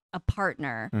about a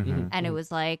partner? And it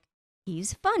was like,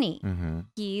 he's funny.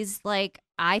 He's like,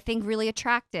 I think really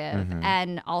attractive,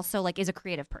 and also like is a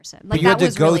creative person. Like but you had to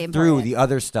go really through important. the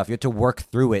other stuff. You had to work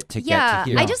through it to get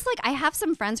to here. I have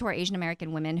some friends who are Asian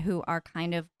American women who are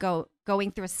kind of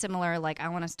going through a similar, like, I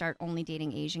want to start only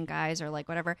dating Asian guys or like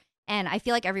whatever. And I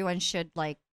feel like everyone should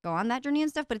like go on that journey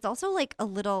and stuff, but it's also like a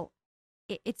little,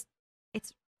 it's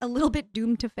a little bit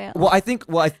doomed to fail. Well, I think,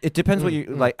 it depends what you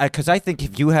like, because I think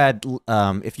if you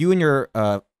and your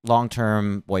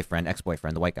long-term boyfriend,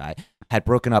 ex-boyfriend, the white guy, had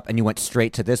broken up and you went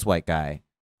straight to this white guy,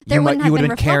 you would have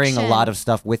been carrying a lot of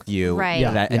stuff with you, right?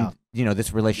 And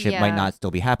this relationship might not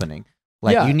still be happening.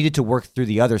 Like you needed to work through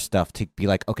the other stuff to be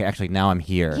like, okay, actually now I'm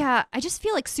here. Yeah, I just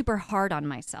feel like super hard on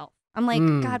myself. I'm like,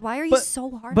 God, why are you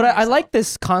so hard? But on I like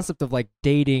this concept of like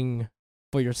dating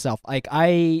for yourself. Like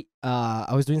I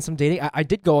was doing some dating. I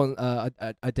did go on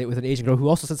a date with an Asian girl who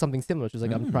also said something similar. She was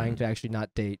like, I'm trying to actually not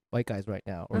date white guys right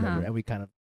now, or whatever. And we kind of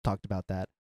talked about that.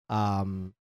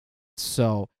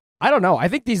 So I don't know. I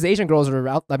think these Asian girls are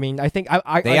out. I mean, I think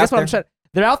I guess what I'm saying.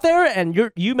 They're out there, and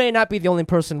you may not be the only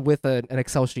person with an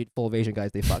Excel sheet full of Asian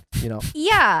guys they fucked.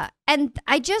 Yeah, and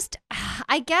I guess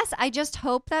I just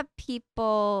hope that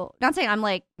people. Not saying I'm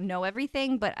like know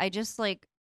everything, but I just like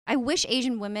I wish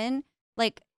Asian women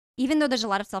like. Even though there's a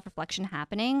lot of self-reflection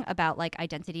happening about like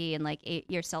identity and like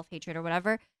your self-hatred or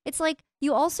whatever, it's like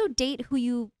you also date who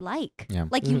you like. Yeah.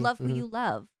 Like you love who you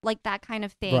love, like that kind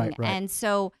of thing. Right. And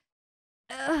so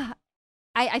I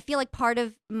feel like part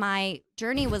of my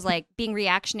journey was like being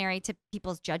reactionary to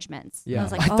people's judgments. Yeah. I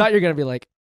was like, I thought you were going to be like,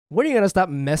 when are you going to stop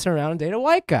messing around and date a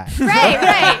white guy?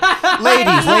 Right.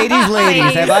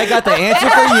 Ladies, have I got the answer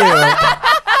for you?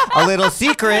 A little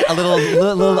secret, a little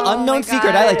unknown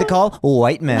secret I like to call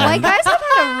white men. White guys have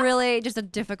had a really just a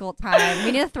difficult time.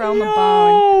 We need to throw them a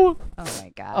bone. Oh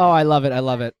my God. Oh, I love it.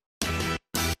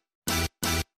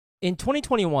 In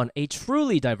 2021, a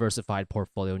truly diversified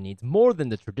portfolio needs more than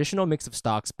the traditional mix of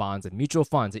stocks, bonds, and mutual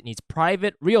funds. It needs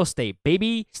private real estate,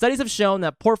 baby. Studies have shown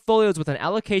that portfolios with an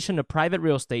allocation to private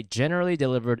real estate generally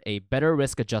delivered a better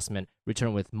risk adjustment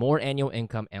return with more annual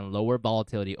income and lower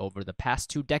volatility over the past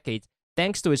 2 decades,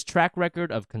 thanks to its track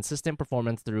record of consistent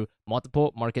performance through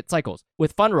multiple market cycles.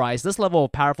 With Fundrise, this level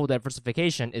of powerful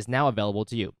diversification is now available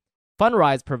to you.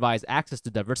 Fundrise provides access to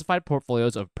diversified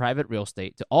portfolios of private real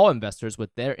estate to all investors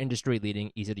with their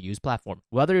industry-leading, easy-to-use platform.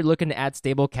 Whether you're looking to add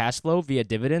stable cash flow via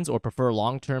dividends or prefer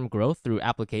long-term growth through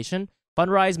application,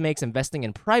 Fundrise makes investing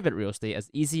in private real estate as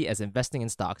easy as investing in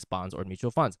stocks, bonds, or mutual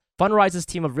funds. Fundrise's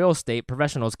team of real estate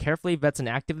professionals carefully vets and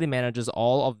actively manages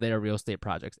all of their real estate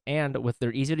projects. And with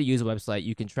their easy-to-use website,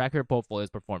 you can track your portfolio's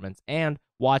performance and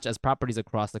watch as properties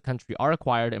across the country are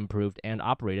acquired, improved, and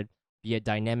operated via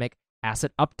dynamic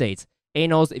asset updates.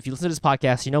 Anos, if you listen to this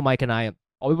podcast, you know Mike and I,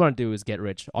 all we want to do is get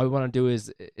rich. All we want to do is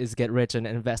get rich and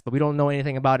invest, but we don't know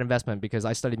anything about investment because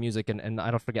I studied music and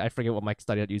I forget what Mike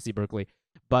studied at UC Berkeley.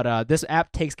 But this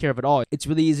app takes care of it all. It's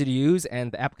really easy to use,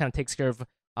 and the app kind of takes care of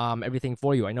everything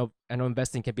for you. I know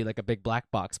investing can be like a big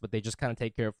black box, but they just kind of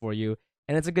take care of it for you,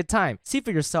 and it's a good time. See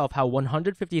for yourself how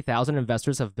 150,000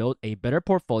 investors have built a better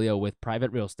portfolio with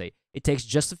private real estate. It takes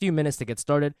just a few minutes to get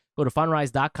started. Go to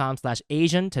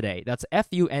fundrise.com/Asian today. That's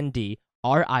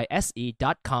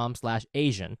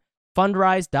fundrise.com/Asian.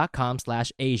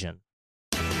 Fundrise.com/Asian.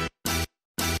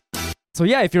 So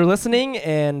yeah, if you're listening,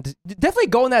 and definitely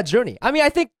go on that journey. I mean, I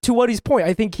think to Woody's point,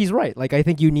 I think he's right. Like, I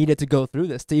think you needed to go through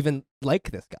this to even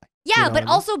like this guy. Yeah, you know but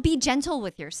also be gentle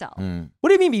with yourself. What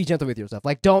do you mean be gentle with yourself?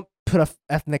 Like, don't put a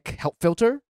ethnic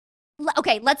filter?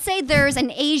 Okay, let's say there's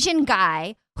an Asian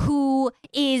guy who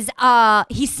is,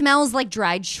 he smells like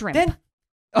dried shrimp.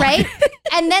 Right?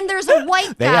 And then there's a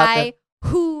white guy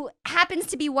who happens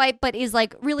to be white but is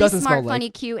like really Doesn't smart, smell like. funny,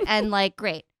 cute, and like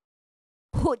great.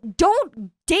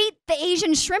 Don't date the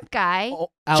Asian shrimp guy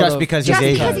Just because he's just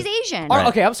Asian. because he's Asian. Right.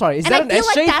 Okay, I'm sorry. Is And that I an feel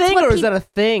like SJ that's thing what or is that a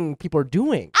thing people are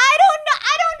doing?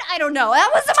 I don't know. That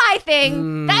wasn't my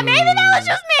thing. That maybe that was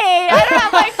just me. I don't know.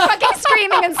 I'm like fucking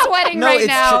screaming and sweating No, right it's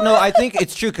now. no. I think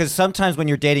it's true because sometimes when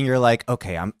you're dating, you're like,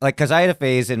 okay, I'm like, because I had a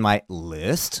phase in my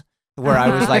list where I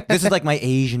was like, this is like my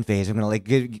Asian phase. I'm gonna like,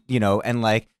 and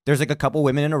like, there's like a couple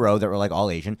women in a row that were like all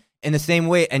Asian in the same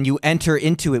way, and you enter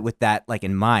into it with that like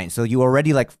in mind. So you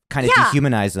already like kind of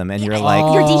dehumanize them, and you're like,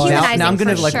 You're Oh. dehumanizing. now I'm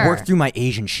gonna for like sure. work through my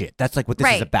Asian shit. That's like what this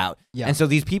is Right. about. Yeah. And so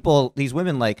these people, these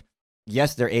women, like,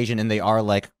 yes, they're Asian and they are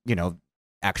like,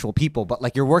 actual people, but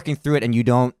like you're working through it and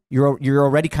you're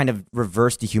already kind of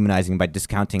reverse dehumanizing by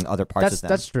discounting other parts of them.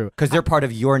 That's true. Because they're part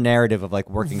of your narrative of like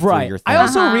working through your thing. I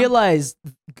also Uh-huh. realized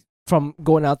from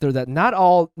going out there that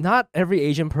not every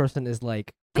Asian person is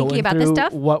like Thinking going about through this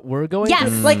stuff? what we're going Yes.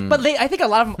 through. Like, but I think a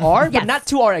lot of them are, but Yes. not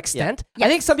to our extent. Yeah. I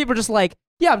think some people are just like,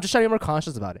 yeah, I'm just trying to be more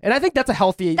conscious about it, and I think that's a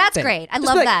healthy. That's thing. great. I Just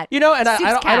love like, that. And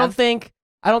Suits I don't Cav. think.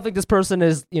 I don't think this person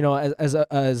is,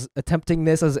 as attempting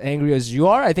this as angry as you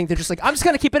are. I think they're just like, I'm just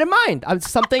gonna keep it in mind.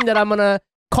 It's something that I'm gonna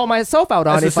call myself out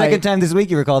on. That's the if second time this week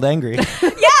you were called angry.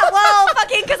 Yeah, well,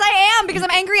 fucking because I am, because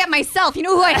I'm angry at myself. You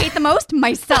know who I hate the most?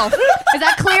 Myself. Is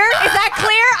that clear? Is that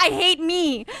clear? I hate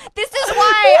me. This is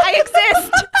why I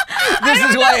exist. This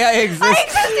is why I exist. I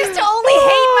exist is to only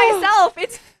hate myself.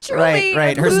 It's truly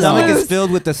Right. Her lose. stomach is filled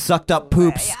with the sucked up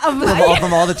poops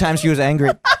from all the times she was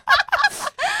angry.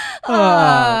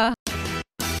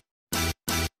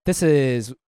 This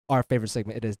is our favorite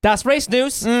segment. It is Das Race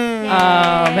News.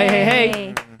 Mm.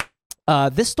 Hey.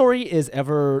 This story is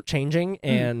ever changing,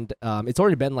 and it's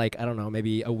already been like, I don't know,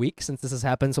 maybe a week since this has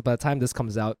happened. So by the time this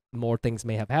comes out, more things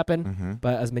may have happened. Mm-hmm.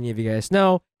 But as many of you guys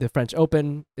know, the French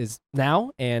Open is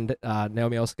now, and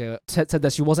Naomi Osaka said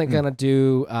that she wasn't gonna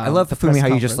do. I love the Fumi press how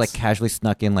you just like conference. casually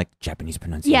snuck in like Japanese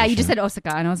pronunciation. Yeah, you just said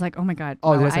Osaka, and I was like, oh my god,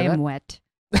 Oh, wow, did I say I am that? wet.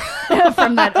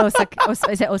 From that Osaka.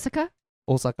 Is it Osaka?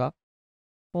 Osaka.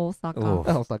 Osaka. Ooh.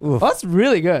 Osaka. Oof. Oh, that's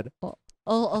really good.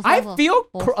 Osaka. I feel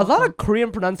a lot Osaka. of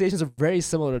Korean pronunciations are very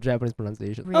similar to Japanese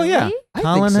pronunciations. Really? Oh, yeah. I think so.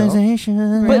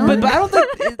 Colonization. But I don't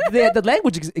think the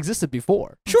language existed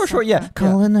before. Sure, yeah. Yeah.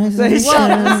 Colonization.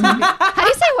 Well, how do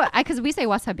you say what? Because we say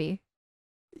wasabi.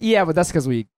 Yeah, but that's because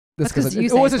we. That's 'cause you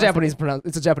it's say a it's Japanese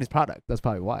It's a Japanese product. That's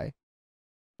probably why.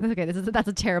 Okay, that's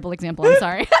a terrible example. I'm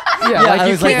sorry. Yeah, I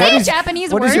you was like, can't- Say what a is-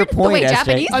 Japanese what word is your the way point, SJ?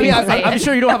 Japanese I mean, people say I'm it.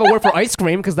 sure you don't have a word for ice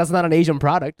cream because that's not an Asian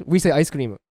product. We say ice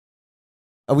cream.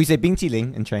 Oh, we say bing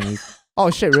ling in Chinese. Oh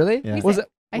shit, really? Yeah. We Was say it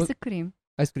ice cream.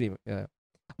 ice cream? Yeah.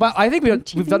 But I think we've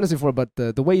Chili? done this before. But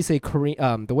the way you say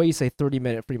Korean, the way you say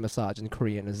 30-minute free massage in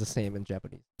Korean is the same in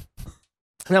Japanese. Isn't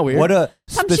that weird? What a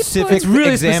Some specific It's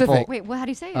really example. specific. Wait, how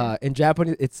do you say it? In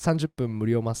Japanese, it's 30분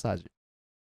무료 마사지.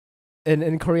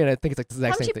 In Korean, I think it's like the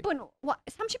exact same thing.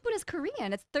 30분 is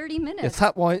Korean. It's 30 minutes.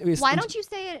 It's Why don't you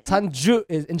say it? Sanju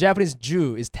is in Japanese.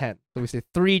 Ju is 10, so we say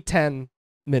 3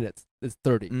 minutes is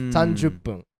 30. Mm.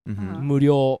 30분. Mhm.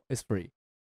 무료 is free,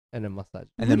 and then massage.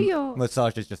 And then Murio.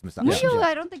 massage is just massage. Murio,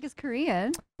 I don't think is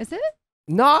Korean. Is it?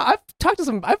 No, I've talked to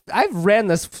some. I've ran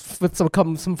this with some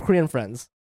Korean friends.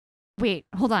 Wait,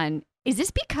 hold on. Is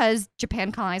this because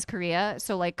Japan colonized Korea,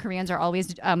 so like Koreans are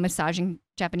always massaging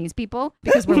Japanese people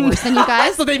because we're worse than you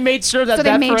guys? So they made sure that So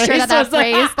they made sure that was-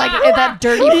 phrase, like that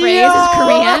dirty phrase, is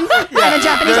Korean, and the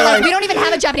Japanese are like, we don't even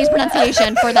have a Japanese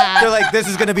pronunciation for They're that. like, this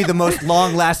is going to be the most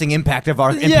long-lasting impact of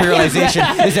our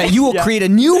imperialization, is that you will Yeah. create a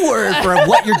new word for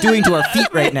what you're doing to our feet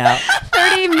right now.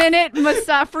 30-minute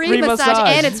free Free massage,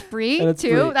 massage. and it's free And it's too.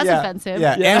 free. That's Yeah. offensive.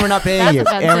 Yeah, and we're not paying That's you.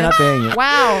 offensive. And we're not paying you.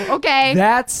 Wow. Okay.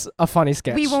 That's a funny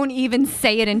sketch. We won't even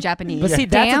say it in Japanese. But see,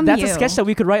 Damn that's a you. sketch that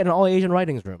we could write in an all Asian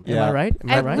writings room. Am Yeah. I right? Am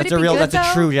I And right? would That's it a be real. good, That's a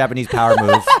though? true Japanese power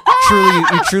move.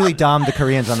 You truly domed the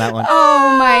Koreans on that one.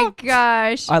 Oh my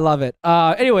gosh. I love it.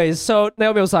 Anyways, so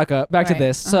Naomi Osaka, back to Right.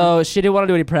 this. So she didn't want to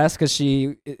do any press because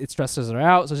it stresses her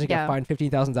out. So she Yeah. got fined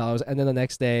 $15,000, and then the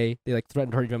next day they like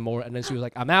threatened her even more. And then she was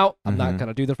like, "I'm out. I'm not Mhm.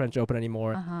 gonna do the French Open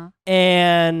anymore." Uh-huh.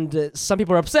 And some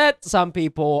people are upset. Some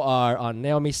people are on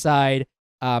Naomi's side.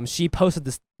 She posted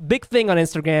this big thing on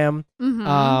Instagram. Mhm.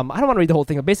 I don't want to read the whole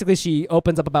thing, but basically she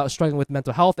opens up about struggling with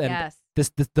mental health and Yes.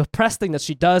 the press thing that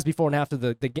she does before and after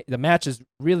the match is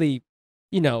really,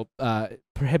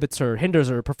 hinders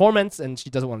her performance, and she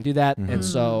doesn't want to do that. Mhm. And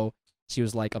so she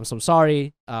was like, "I'm so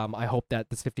sorry. I hope that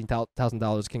this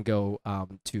 $15,000 can go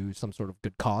to some sort of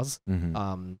good cause."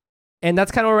 Mhm. And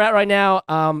that's kind of where we're at right now.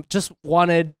 Just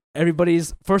wanted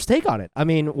everybody's first take on it. I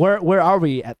mean, where are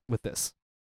we at with this?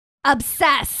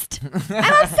 Obsessed. I'm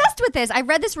obsessed with this. I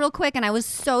read this real quick and I was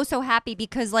so happy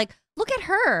because like, look at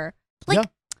her. Like, Yeah.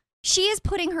 she is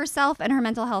putting herself and her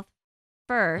mental health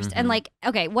first. And like,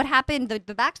 okay, what happened? The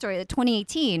backstory, the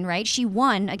 2018, right? She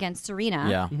won against Serena.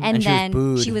 Yeah. And, she was then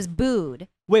booed. she was booed.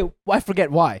 Wait, I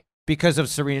forget why. Because of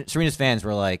Serena's fans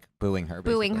were like booing her.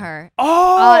 Basically. Booing her.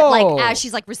 Oh, like as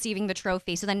she's like receiving the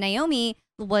trophy. So then Naomi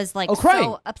was like crying.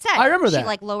 so upset. I remember she that.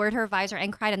 like lowered her visor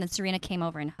and cried, and then Serena came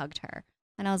over and hugged her.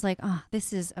 And I was like, oh,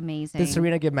 this is amazing. Did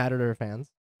Serena get mad at her fans?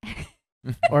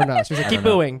 Or no? She was like, keep I don't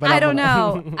know. booing. But I don't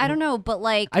know. I don't know, but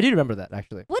like, I do remember that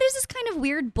actually. what is this kind of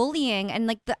weird bullying? And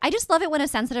like, I just love it when a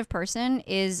sensitive person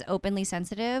is openly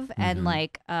sensitive and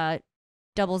like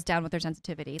doubles down with their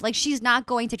sensitivity. Like, she's not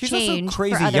going to She's change also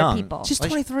crazy for other young. people. She's Like,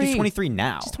 23. She's 23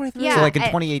 now. She's 23. Yeah. So like in I-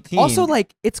 2018. Also,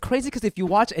 like, it's crazy because if you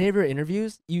watch any of her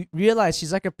interviews, you realize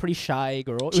she's like a pretty shy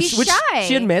girl. She's which shy.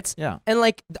 She admits. Yeah. And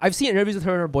like, I've seen interviews with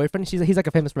her and her boyfriend. He's like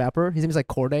a famous rapper. His name is like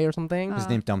Corday or something. His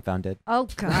name's Dumbfounded. Oh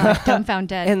God,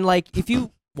 dumbfounded. And like, if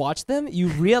you watch them, you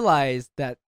realize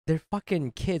that they're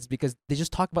fucking kids because they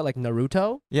just talk about like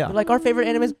Naruto. Yeah. They're like our favorite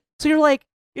animes. So you're like,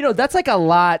 that's like a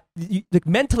lot. Like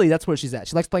mentally, that's where she's at.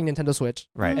 She likes playing Nintendo Switch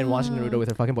Right. and watching Naruto with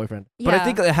her fucking boyfriend. But I Yeah.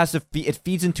 think it has to it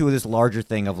feeds into this larger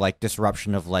thing of like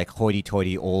disruption of like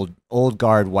hoity-toity old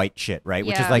guard white shit, right?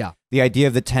 Which is Yeah. like Yeah. the idea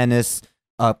of the tennis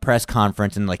press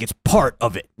conference and like it's part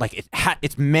of it. Like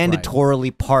it's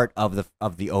mandatorily part of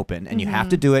the Open and you have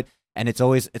to do it, and it's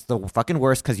the fucking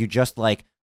worst because you just like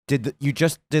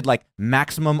did like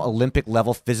maximum Olympic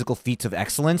level physical feats of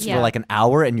excellence Yeah. for like an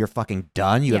hour and you're fucking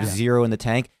done. You have Yeah. 0 in the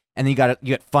tank. And then you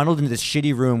get funneled into this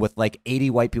shitty room with like 80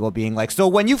 white people being like, so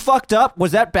when you fucked up,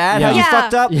 was that bad? How you Yeah.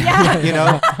 fucked up? Yeah. You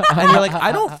know? And you're like,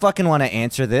 I don't fucking want to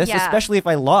answer this, Yeah. especially if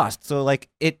I lost. So like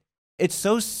it's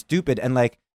so stupid. And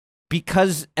like,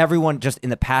 because everyone just in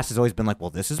the past has always been like, well,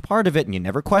 this is part of it and you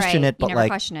never question Right, it. But you never like,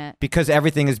 question it. because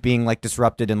everything is being like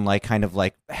disrupted and like kind of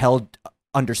like held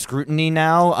under scrutiny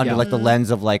now under Yeah. like the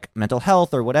lens of like mental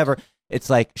health or whatever. It's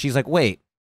like, she's like, wait,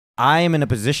 I am in a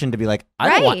position to be like, I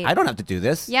Right. don't have to do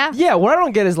this. Yeah. Yeah, what I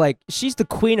don't get is like she's the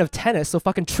queen of tennis, so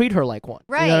fucking treat her like one.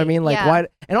 You know what I Right, mean? Like yeah. why?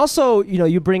 And also,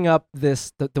 you bring up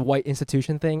this the white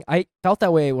institution thing. I felt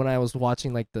that way when I was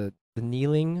watching like the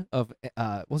kneeling of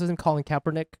what's his name, Colin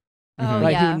Kaepernick, Oh, right?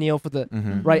 He yeah. would kneel for the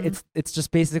Mhm. right. It's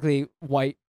just basically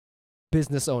white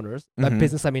business owners. By Mhm.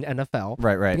 business, I mean NFL.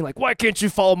 Right. Being like, why can't you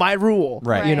follow my rule?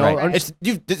 Right. You know, Right, or right. just-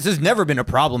 This has never been a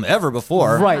problem ever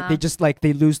before. Right. Uh-huh. They just like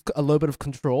they lose a little bit of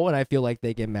control, and I feel like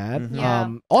they get mad. Mhm. Yeah.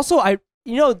 Also,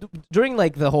 during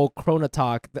like the whole Corona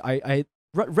talk, I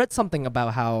read something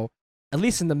about how, at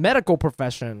least in the medical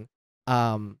profession,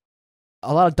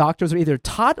 a lot of doctors are either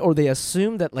taught or they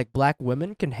assume that like black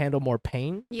women can handle more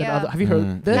pain. Than Yeah. have you heard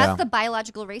Mm, this? yeah. That's the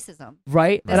biological racism.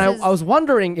 Right. This And is- I was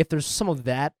wondering if there's some of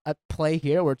that at play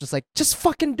here, where it's just like, just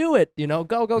fucking do it, go,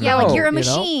 Yeah, go. like you're a you know?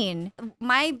 machine.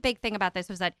 My big thing about this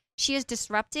was that she is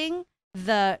disrupting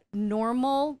the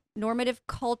normative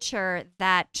culture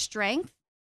that strength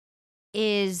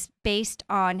is based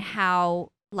on how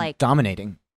like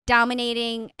Dominating.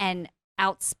 dominating and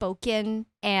outspoken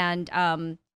and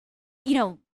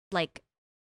like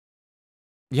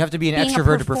You have to be an being a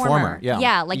extroverted performer. Yeah.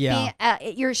 Yeah, like Yeah.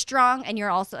 you're strong and you're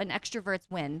also an extroverts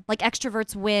win. Like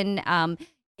extroverts win.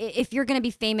 If you're going to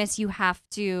be famous, you have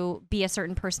to be a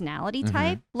certain personality Mhm.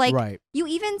 type. Like Right. you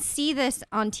even see this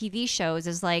on TV shows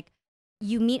is like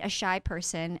you meet a shy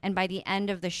person and by the end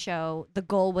of the show, the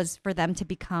goal was for them to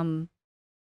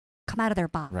come out of their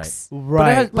box. Right. But,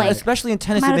 Right. but Like, especially in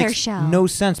tennis, come out it of their makes shell. no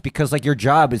sense because like your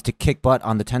job is to kick butt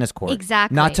on the tennis court.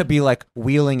 Exactly. Not to be like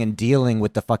wheeling and dealing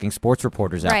with the fucking sports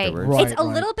reporters Right. afterwards. Right. It's a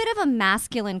little bit of a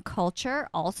masculine culture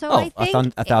also, Oh, I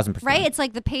think. 1,000%. Right? It's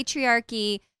like the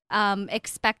patriarchy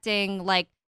expecting like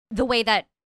the way that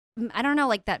I don't know,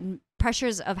 like that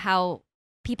pressures of how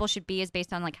people should be is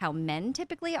based on like how men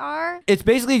typically are. It's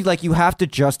basically like you have to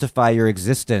justify your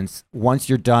existence once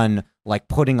you're done like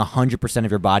putting 100%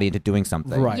 of your body into doing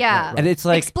something. Right. Yeah. right, right. And it's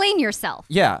like, Explain yourself.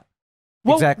 yeah.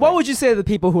 What Exactly. would you say to the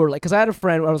people who are like? Because I had a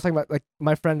friend. I was talking about like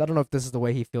my friend. I don't know if this is the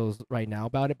way he feels right now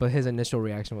about it, but his initial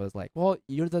reaction was like, "Well,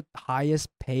 you're the highest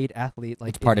paid athlete. Like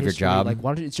It's part in of your history. job. Like,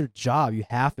 why don't you? It's your job. You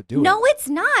have to do it." No, it's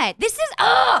not. This is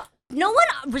no one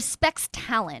respects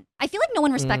talent. I feel like no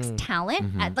one respects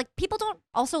talent. Mhm. Like people don't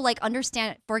also like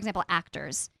understand, for example,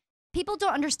 actors. People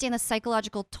don't understand the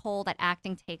psychological toll that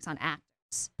acting takes on actors.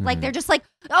 Like Mhm. they're just like,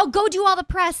 "Oh, go do all the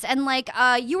press and like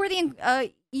you were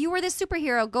this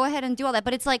superhero. Go ahead and do all that."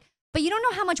 But it's like, but you don't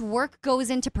know how much work goes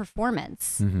into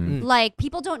performance. Mhm. Like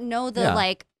people don't know the Yeah.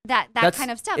 like that That's-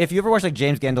 kind of stuff. If you ever watch like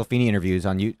James Gandolfini interviews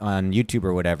on YouTube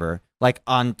or whatever, like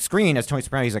on screen as Tony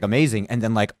Soprano, he's like amazing, and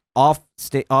then like off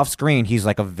screen, he's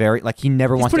like a very like he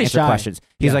never wants to pretty answer shy. questions.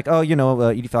 He's Yeah. like, oh,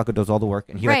 Edie Falco does all the work,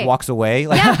 and he like Right. walks away.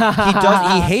 Like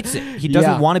he hates it. He doesn't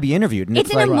Yeah. want to be interviewed. And it's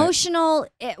it's an like, emotional.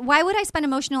 Why would I spend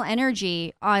emotional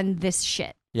energy on this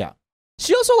shit? yeah,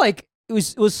 She also like it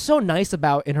was so nice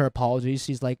about in her apologies.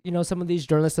 She's like, some of these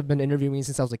journalists have been interviewing me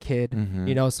since I was a kid.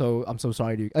 Mhm. So I'm so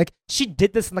sorry to you. Like she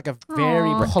did this in like a very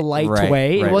Aw. polite Right,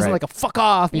 way. It right, wasn't right. like a fuck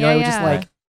off. It was just Yeah. like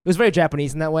it was very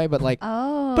Japanese in that way. But like,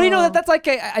 Oh, but that's like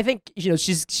I think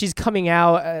she's coming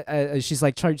out. She's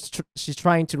like she's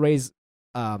trying to raise.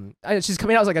 She's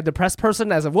coming out as like a depressed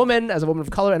person, as a woman of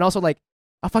color, and also like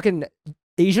a fucking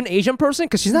Asian person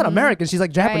because she's not Mhm. American. She's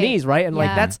like Japanese, right? And like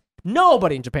Yeah. that's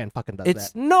nobody in Japan fucking does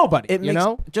It's- that. Nobody. it you makes,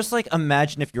 know. just like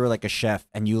imagine if you were like a chef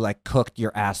and you like cooked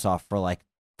your ass off for like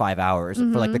 5 hours for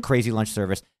like the crazy lunch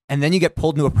service, and then you get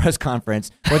pulled into a press conference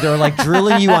where they're like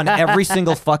drilling you on every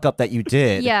single fuck up that you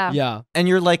did. yeah. Yeah. And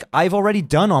you're like, I've already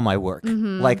done all my work.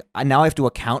 Mhm. Like now I have to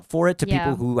account for it to Yeah.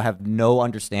 people who have no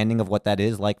understanding of what that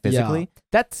is like physically.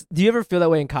 Do you ever feel that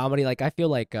way in comedy? Like I feel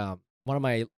like one of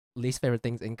my least favorite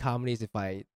things in comedy is if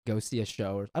I go see a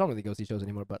show, or I don't really go see shows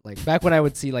anymore, but like back when I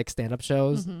would see like stand up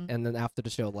shows, Mhm. and then after the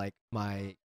show, like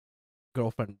my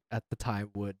girlfriend at the time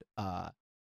would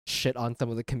shit on some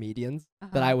of the comedians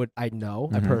that I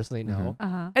Mhm. personally know.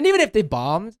 Uh-huh. And even if they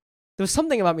bombed, there was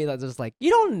something about me that was just like, you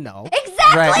don't know.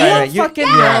 Exactly. Right, You right, don't right. You- fucking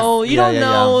yeah. know. You Yeah, don't yeah,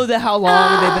 know how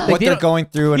long What they they're don't- going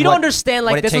through and you don't what, understand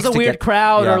what like it this was takes a to weird get-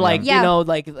 crowd, yeah, or like yeah.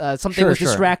 something Sure, was sure,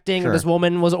 distracting, or sure. this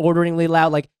woman was orderingly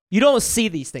loud. Like you don't see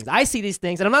these things. I see these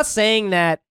things, and I'm not saying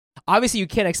that. Obviously, you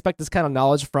can't expect this kind of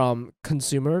knowledge from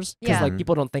consumers because Yeah. like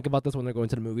people don't think about this when they're going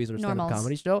to the movies or stand-up Normals.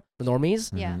 comedy show. The normies,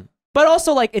 Yeah. Mhm. but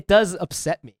also like it does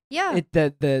upset me. Yeah.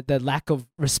 The lack of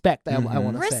respect. I Mhm.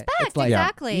 want to say. Respect. It's like,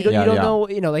 Exactly. You don't, Yeah, you don't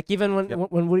yeah. know, like even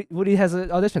when Woody has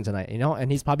an audition tonight, and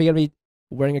he's probably gonna be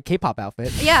wearing a K-pop outfit.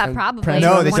 Yeah, and probably. press-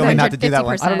 No, they told me not to do that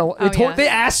one. 150%. I don't know. Oh, They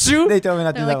yeah. asked you. They told me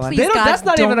not to They're do like, that one. please. They don't, God, that's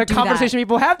not even don't a do conversation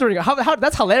people have during.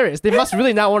 That's hilarious. They must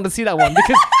really not want to see that one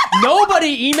because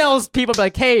nobody emails people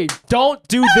like, "Hey, don't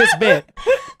do this bit."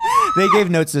 They gave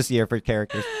notes this year for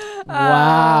characters.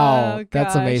 Wow, Oh,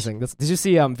 that's gosh. amazing. Did you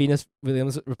see Venus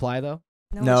Williams' reply though?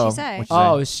 No, No. what'd she say?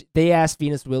 What'd she Oh, they asked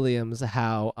Venus Williams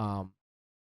how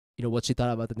what she thought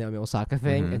about the Naomi Osaka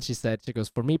thing, Mhm. and she goes,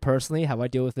 for me personally, how I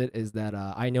deal with it is that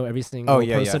I know every single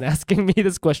yeah, person asking me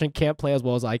this question can't play as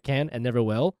well as I can and never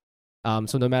will.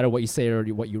 So no matter what you say or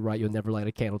what you write, you'll never light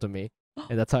a candle to me,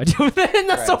 and that's how I deal with it. And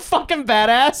that's so Right. fucking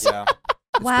badass. Yeah.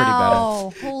 It's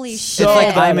Wow. Holy It's shit.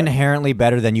 like So I'm bad. inherently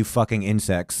better than you fucking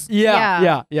insects.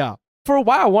 Yeah. For a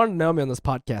while, I wanted Naomi on this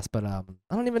podcast, but I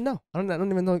don't even know. I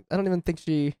don't even know. I don't even think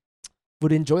she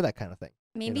would enjoy that kind of thing.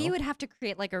 Maybe you you know? would have to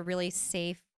create like a really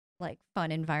safe, like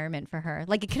fun environment for her.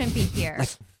 Like it couldn't be here.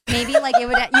 Maybe like you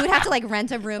would have to like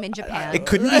rent a room in Japan. It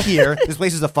couldn't be here. This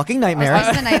place is a fucking nightmare. This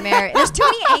is a nightmare. There's too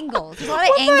many angles. There's a lot of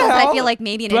What the angles. I hell? feel like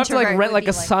maybe an Do I have to introvert like rent would like be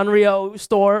a Sanrio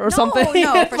store or no, something?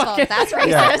 No, first of all, Fucking- that's racist.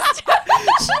 Yeah.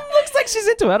 She looks like she's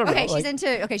into it. I don't know. Okay, like, she's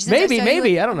into. Okay, she's maybe, into. So maybe,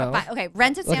 you I don't know. Okay,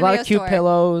 rent a like a lot Sanrio of cute store.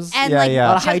 pillows. And Yeah, like yeah. A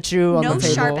lot of just haichu on no the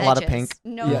table. sharp A edges. lot of pink.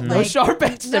 No, Mhm. like, No sharp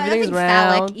edges. Everything's nothing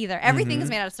round. phallic either. Everything is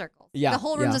Mhm. made out of circles. Yeah, The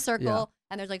whole room's yeah, a circle, yeah.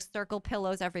 and there's like circle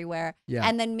pillows everywhere. Yeah.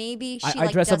 And then maybe she I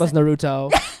like dress up as doesn't-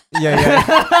 Naruto. Yeah,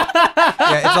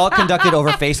 yeah. It's all conducted over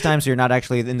FaceTime, so you're not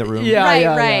actually in the room. Yeah.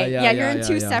 Right. yeah, You're in yeah,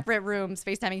 two yeah. separate rooms,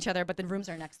 FaceTiming each other, but the rooms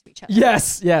are next to each other.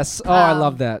 Yes. Oh, I Um,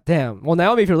 love that. Damn. Well,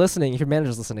 Naomi, if you're listening, if your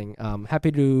manager's listening,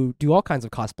 happy to do all kinds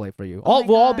of cosplay for you. Oh my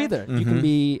We'll all be gosh. there. You can Mhm.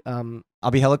 be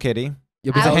I'll be Hello Kitty.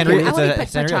 you'll be It's a I Henry- would it's be a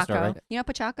Pachaco. Sanrio store, right? You know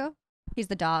Pachaco? He's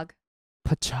the dog.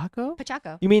 Pachaco?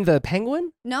 Pachaco. You mean the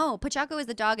penguin? No, Pachaco is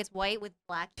the dog. It's white with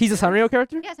black. He's a ears. Sanrio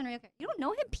character? Yeah, Sanrio. You don't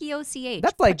know him? P-O-C-H.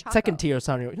 That's like Pachaco. second tier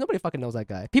Sanrio. Nobody fucking knows that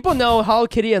guy. People know Hello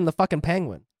Kitty and the fucking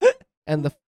penguin. And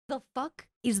the The fuck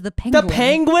is the penguin?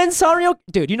 penguin Sanrio?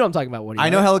 Dude, you know what I'm talking about. What I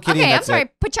know Hello Kitty. Okay, and I'm that's sorry.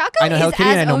 it. Pachaco I know Hello is Kitty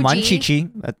as and I know OG.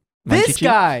 Manchichi. This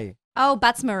guy. Oh,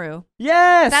 Batsmaru.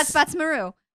 Yes. That's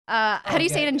Batsmaru. How do you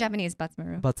say it in Japanese?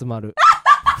 Batsmaru. Batsumaru.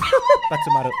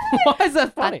 Batsumaru. Why is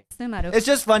that funny? Batsmaru. It's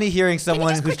just funny hearing someone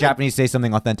just who's quickly- Japanese say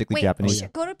something authentically Wait, Japanese.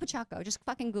 go to Pachaco. Just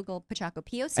fucking Google Pachaco.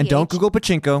 P-O-C-H. And don't Google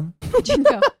Pachinko.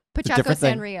 Pachaco. Pachaco different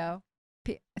thing. Sanrio.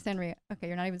 Sanrio. Okay,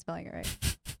 you're not even spelling it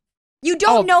right. You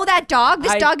don't know that dog?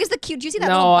 This I- dog is the cute. Do you see that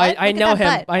No, little butt? I Look know at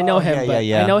that him. butt. I know Oh, him. yeah, but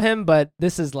yeah. I know him, but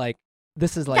this is like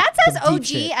That's as some deep OG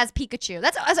shit. as Pikachu.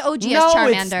 That's as OG No, as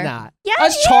Charmander. it's not. Yeah,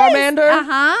 As it is. Charmander?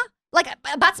 Uh-huh. Like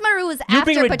Batsmaru is You're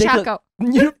being after ridiculous. Pachaco.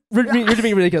 You're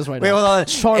being ridiculous right Wait, now. hold on.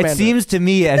 Charmander. It seems to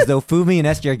me as though Fumi and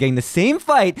SJ are getting the same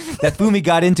fight that Fumi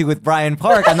got into with Brian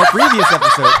Park on the previous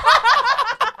episode.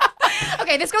 Okay,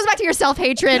 Okay, this goes back to your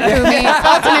self-hatred, Fumi.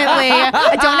 Ultimately,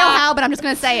 I don't know how, but I'm just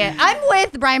gonna say it. I'm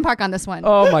with Brian Park on this one.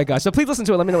 Oh my gosh! So please listen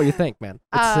to it. Let me know what you think, man.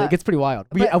 It gets pretty wild.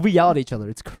 We yell at each other.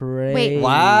 It's crazy. Wait,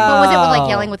 Wow. but was it like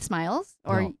yelling with smiles,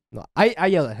 or No, I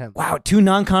yell at him. Wow, 2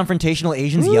 non-confrontational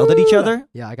Asians yelled at each other?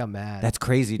 Yeah, I got mad. That's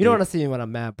crazy, You dude. don't want to see me when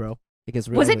I'm mad, bro. It gets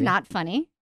real. was it ugly. not funny?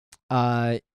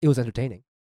 It was entertaining.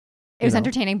 It was You know?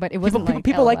 entertaining, but it wasn't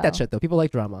People like that LOL. shit though. People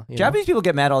like drama. You know? Japanese people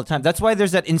get mad all the time. That's why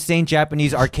there's that insane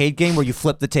Japanese arcade game where you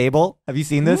flip the table. Have you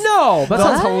seen this? No, that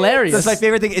sounds What? hilarious. That's my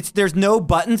favorite thing. There's no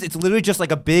buttons. It's literally just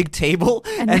like a big table,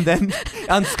 and then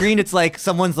on screen it's like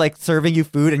someone's like serving you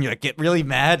food, and you like get really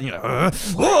mad, and you're like,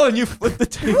 oh, and you flip the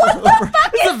table over.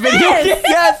 It's a video game.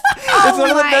 Yes, it's one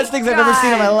of the my best things I've ever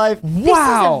seen in my God. life.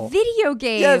 Wow. This is a video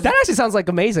game. Yes. That actually sounds like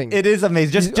amazing. It is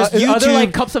amazing. Just are YouTube. there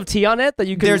like cups of tea on it that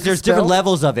you can? There's spill? different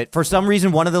levels of it. For some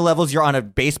reason, one of the levels you're on a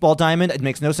baseball diamond. It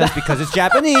makes no sense because it's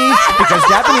Japanese.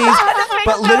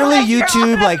 But literally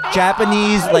YouTube like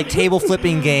Japanese like table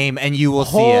flipping game, and you will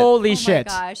see it. Holy Oh shit!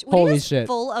 my gosh. What Holy is shit!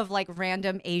 full of like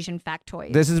random Asian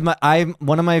factoids. This is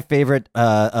one of my favorite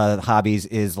hobbies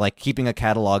is like keeping a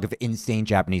catalog of insane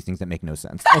Japanese things that make no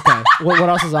sense. Okay, what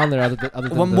else is on there other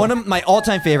than One of my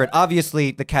all-time favorite,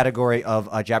 obviously, the category of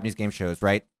Japanese game shows,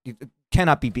 right? You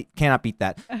cannot beat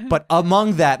that. But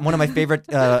among that, one of my favorite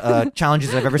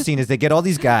challenges I've ever seen is they get all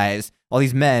these guys, all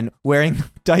these men wearing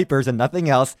diapers and nothing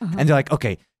else, and they're like,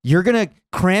 okay, you're gonna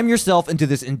cram yourself into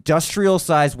this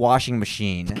industrial-sized washing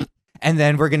machine. And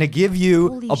then we're going to give you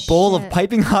Holy a bowl of shit.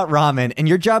 piping hot ramen. And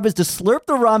your job is to slurp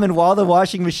the ramen while the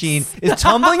washing machine is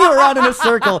tumbling you around in a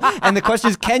circle. And the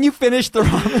question is, can you finish the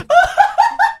ramen?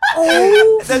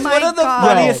 Oh That's my one of the God.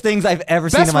 funniest things I've ever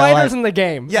seen best in my writers life. in the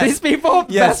game. Yes. These people,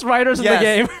 Yes. best writers in Yes. the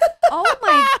game. Oh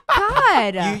my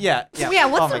God. Yeah. Yeah,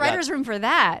 what's Oh the my God. writers' room for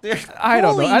that? I don't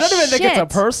know. Holy I don't even think it's a shit.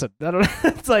 person. I don't.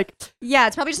 It's like Yeah,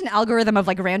 it's probably just an algorithm of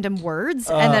like random words,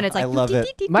 and then it's like I love it.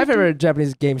 my favorite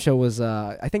Japanese game show was.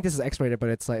 I think this is X-rated, but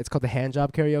it's called the hand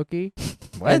job karaoke.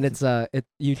 What? And it's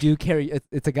you do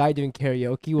it's a guy doing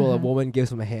karaoke while a woman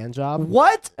gives him a hand job.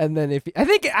 What? And then I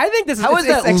think this is How is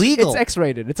that legal? It's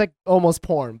X-rated. It's like almost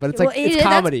porn, but it's like Well, it's that's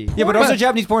comedy. Yeah, but also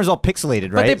Japanese porn is all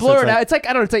pixelated, right? But they So blur it's it like- out. It's like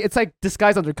I don't know. It's like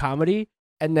disguised under comedy,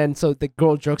 and then so the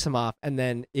girl jerks him off, and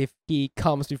then if he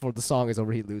comes before the song is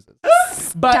over, he loses.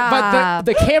 But Stop.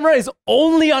 the camera is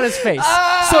only on his face,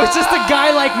 so it's just a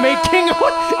guy like making.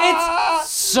 It's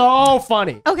so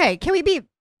funny. Okay, can we be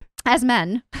as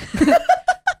men?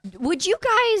 Would you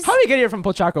guys? How do you get here from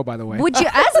Pochaco, by the way? Would you,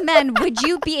 as men, would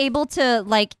you be able to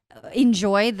like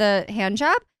enjoy the hand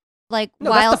job, like No,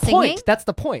 while that's the singing? point. That's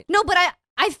the point. No, but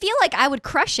I feel like I would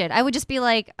crush it. I would just be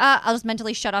like, I'll just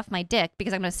mentally shut off my dick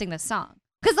because I'm gonna sing this song.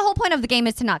 Because the whole point of the game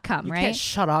is to not come, You right? can't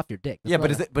shut off your dick. That's Yeah, not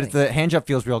but a but thing. the hand job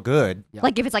feels real good. Yeah.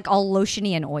 Like if it's like all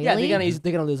lotiony and oily. Yeah, they're gonna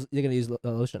use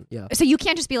lotion. Yeah. So you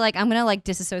can't just be like, I'm gonna like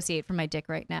disassociate from my dick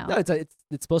right now. No, it's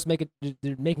supposed to make it.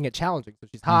 They're making it challenging. So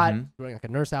she's hot, Mhm. wearing like a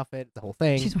nurse outfit. It's the whole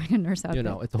thing. She's wearing a nurse outfit. You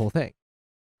know, it's the whole thing.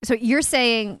 So you're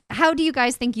saying, how do you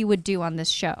guys think you would do on this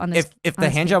show? On this, If on the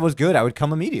this hand game? job was good, I would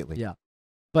come immediately. Yeah.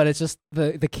 But it's just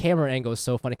the camera angle is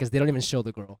so funny because they don't even show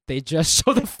the girl. They just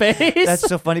show the face. That's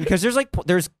so funny because there's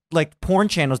like porn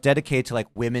channels dedicated to like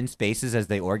women's faces as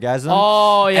they orgasm.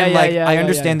 Oh yeah, and yeah, like yeah. I yeah,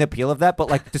 understand the appeal of that, but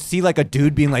like to see like a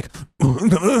dude being like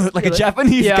like a Like-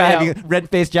 Japanese yeah, guy, yeah. being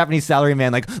red-faced Japanese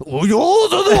salaryman, like like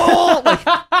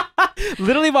yeah.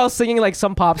 Literally while singing like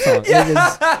some pop song. Yeah. It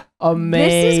is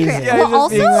amazing. crazy. Yeah, Well,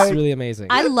 just being also- like, It's really amazing.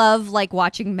 I love like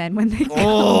watching men when they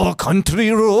oh, country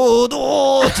road,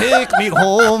 oh, take me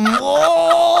home.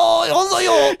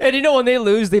 Oh, And you know when they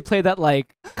lose, they play that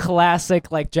like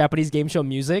classic like Japanese game show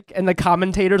music, and the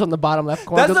commentators on the bottom left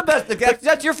corner. that's the best.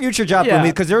 That's your future job for Yeah. me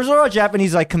because there's a lot of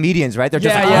Japanese like comedians, right? They're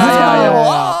just yeah, like, yeah, oh, yeah, yeah,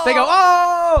 yeah. oh. They go,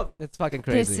 oh, it's fucking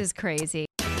crazy. This is crazy.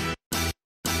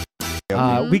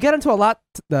 We got into a lot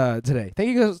today. Thank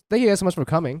you guys so much for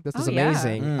coming. This is Oh, yeah.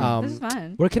 amazing. Mm. This is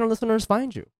fun. Where can our listeners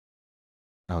find you?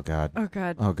 Oh god. Oh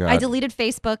god. Oh god. I deleted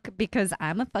Facebook because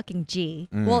I'm a fucking G.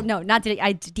 Mm. Well, no, not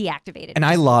I deactivated. And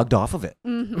I logged off of it.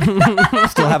 Mhm.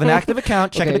 Still have an active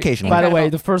account. Check it Okay, occasionally. By the way,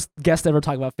 Incredible. the first guest ever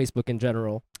talked about Facebook in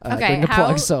general. Okay, during the how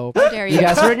plug. So How dare you? you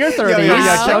guys are in your 30s. Yo,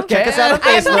 yo, yo, check us out on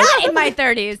I am Facebook. not in my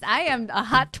 30s. I am a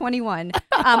hot 21.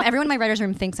 Everyone in my writer's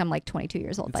room thinks I'm like 22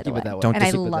 years old, by Let's the keep way. it that way. Don't and I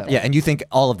disagree with love that. it. Yeah, and you think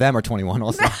all of them are 21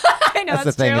 also. I know That's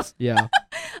that's, the thing. true. It's- Yeah.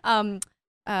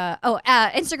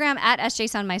 Instagram at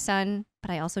sjsoundmyson, but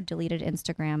I also deleted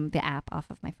Instagram, the app, off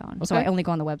of my phone. So Okay. I only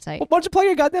go on the website. Well, why don't you plug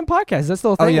your goddamn podcast? Is that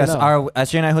still a thing? Oh or yes, no? our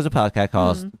SJ9 hosts a podcast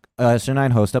called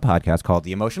SJ9 hosts a podcast called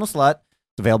The Emotional Slut.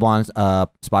 It's available on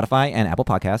Spotify and Apple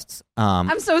Podcasts.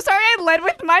 I'm so sorry I led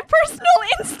with my personal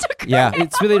Instagram. Yeah.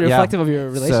 It's really reflective of your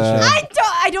relationship.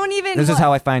 I don't even. This is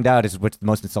how I find out. Is what's the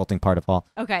most insulting part of all.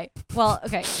 Okay. Well,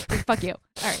 okay. Fuck you.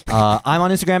 All right. I'm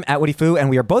on Instagram at WoodyFoo, and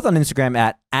we are both on Instagram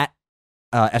at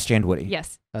SJ and Woody.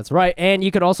 Yes. That's right. And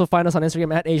you could also find us on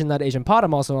Instagram at Asian.AsianPod.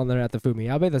 I'm also on there at the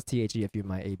Fumiabe. That's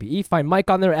THEFUMIABE. Find Mike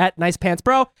on there at Nice Pants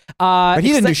Bro. But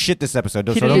he didn't do shit this episode,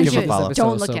 so He don't didn't give do him a shit follow. this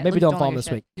Don't episode, look so at- maybe don't don't follow him like this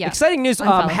shit. week. Yeah. Exciting news.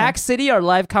 Unfollow him. Hack City, our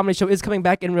live comedy show, is coming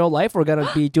back in real life. We're going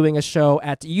to be doing a show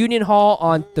at Union Hall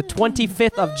on the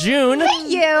 25th of June.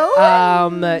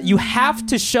 You have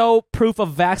to show proof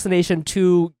of vaccination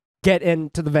to get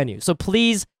into the venue. So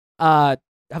please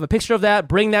have a picture of that,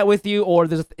 bring that with you, or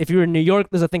if you're in New York,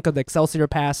 there's a thing called the Excelsior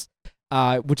Pass,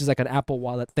 which is like an Apple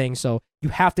Wallet thing. So you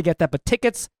have to get that, but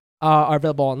tickets are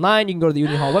available online. You can go to the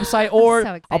Union Hall website, or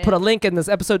so I'll put a link in this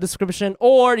episode description,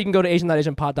 or you can go to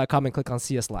Asian.AsianPod.com and click on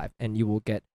See Us Live, and you will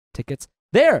get tickets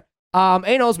there.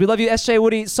 Anos, we love you, SJ,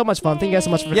 Woody. So much fun. Thank you guys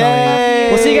so much for coming. Yay!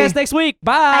 We'll see you guys next week.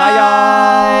 Bye.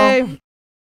 Bye, y'all.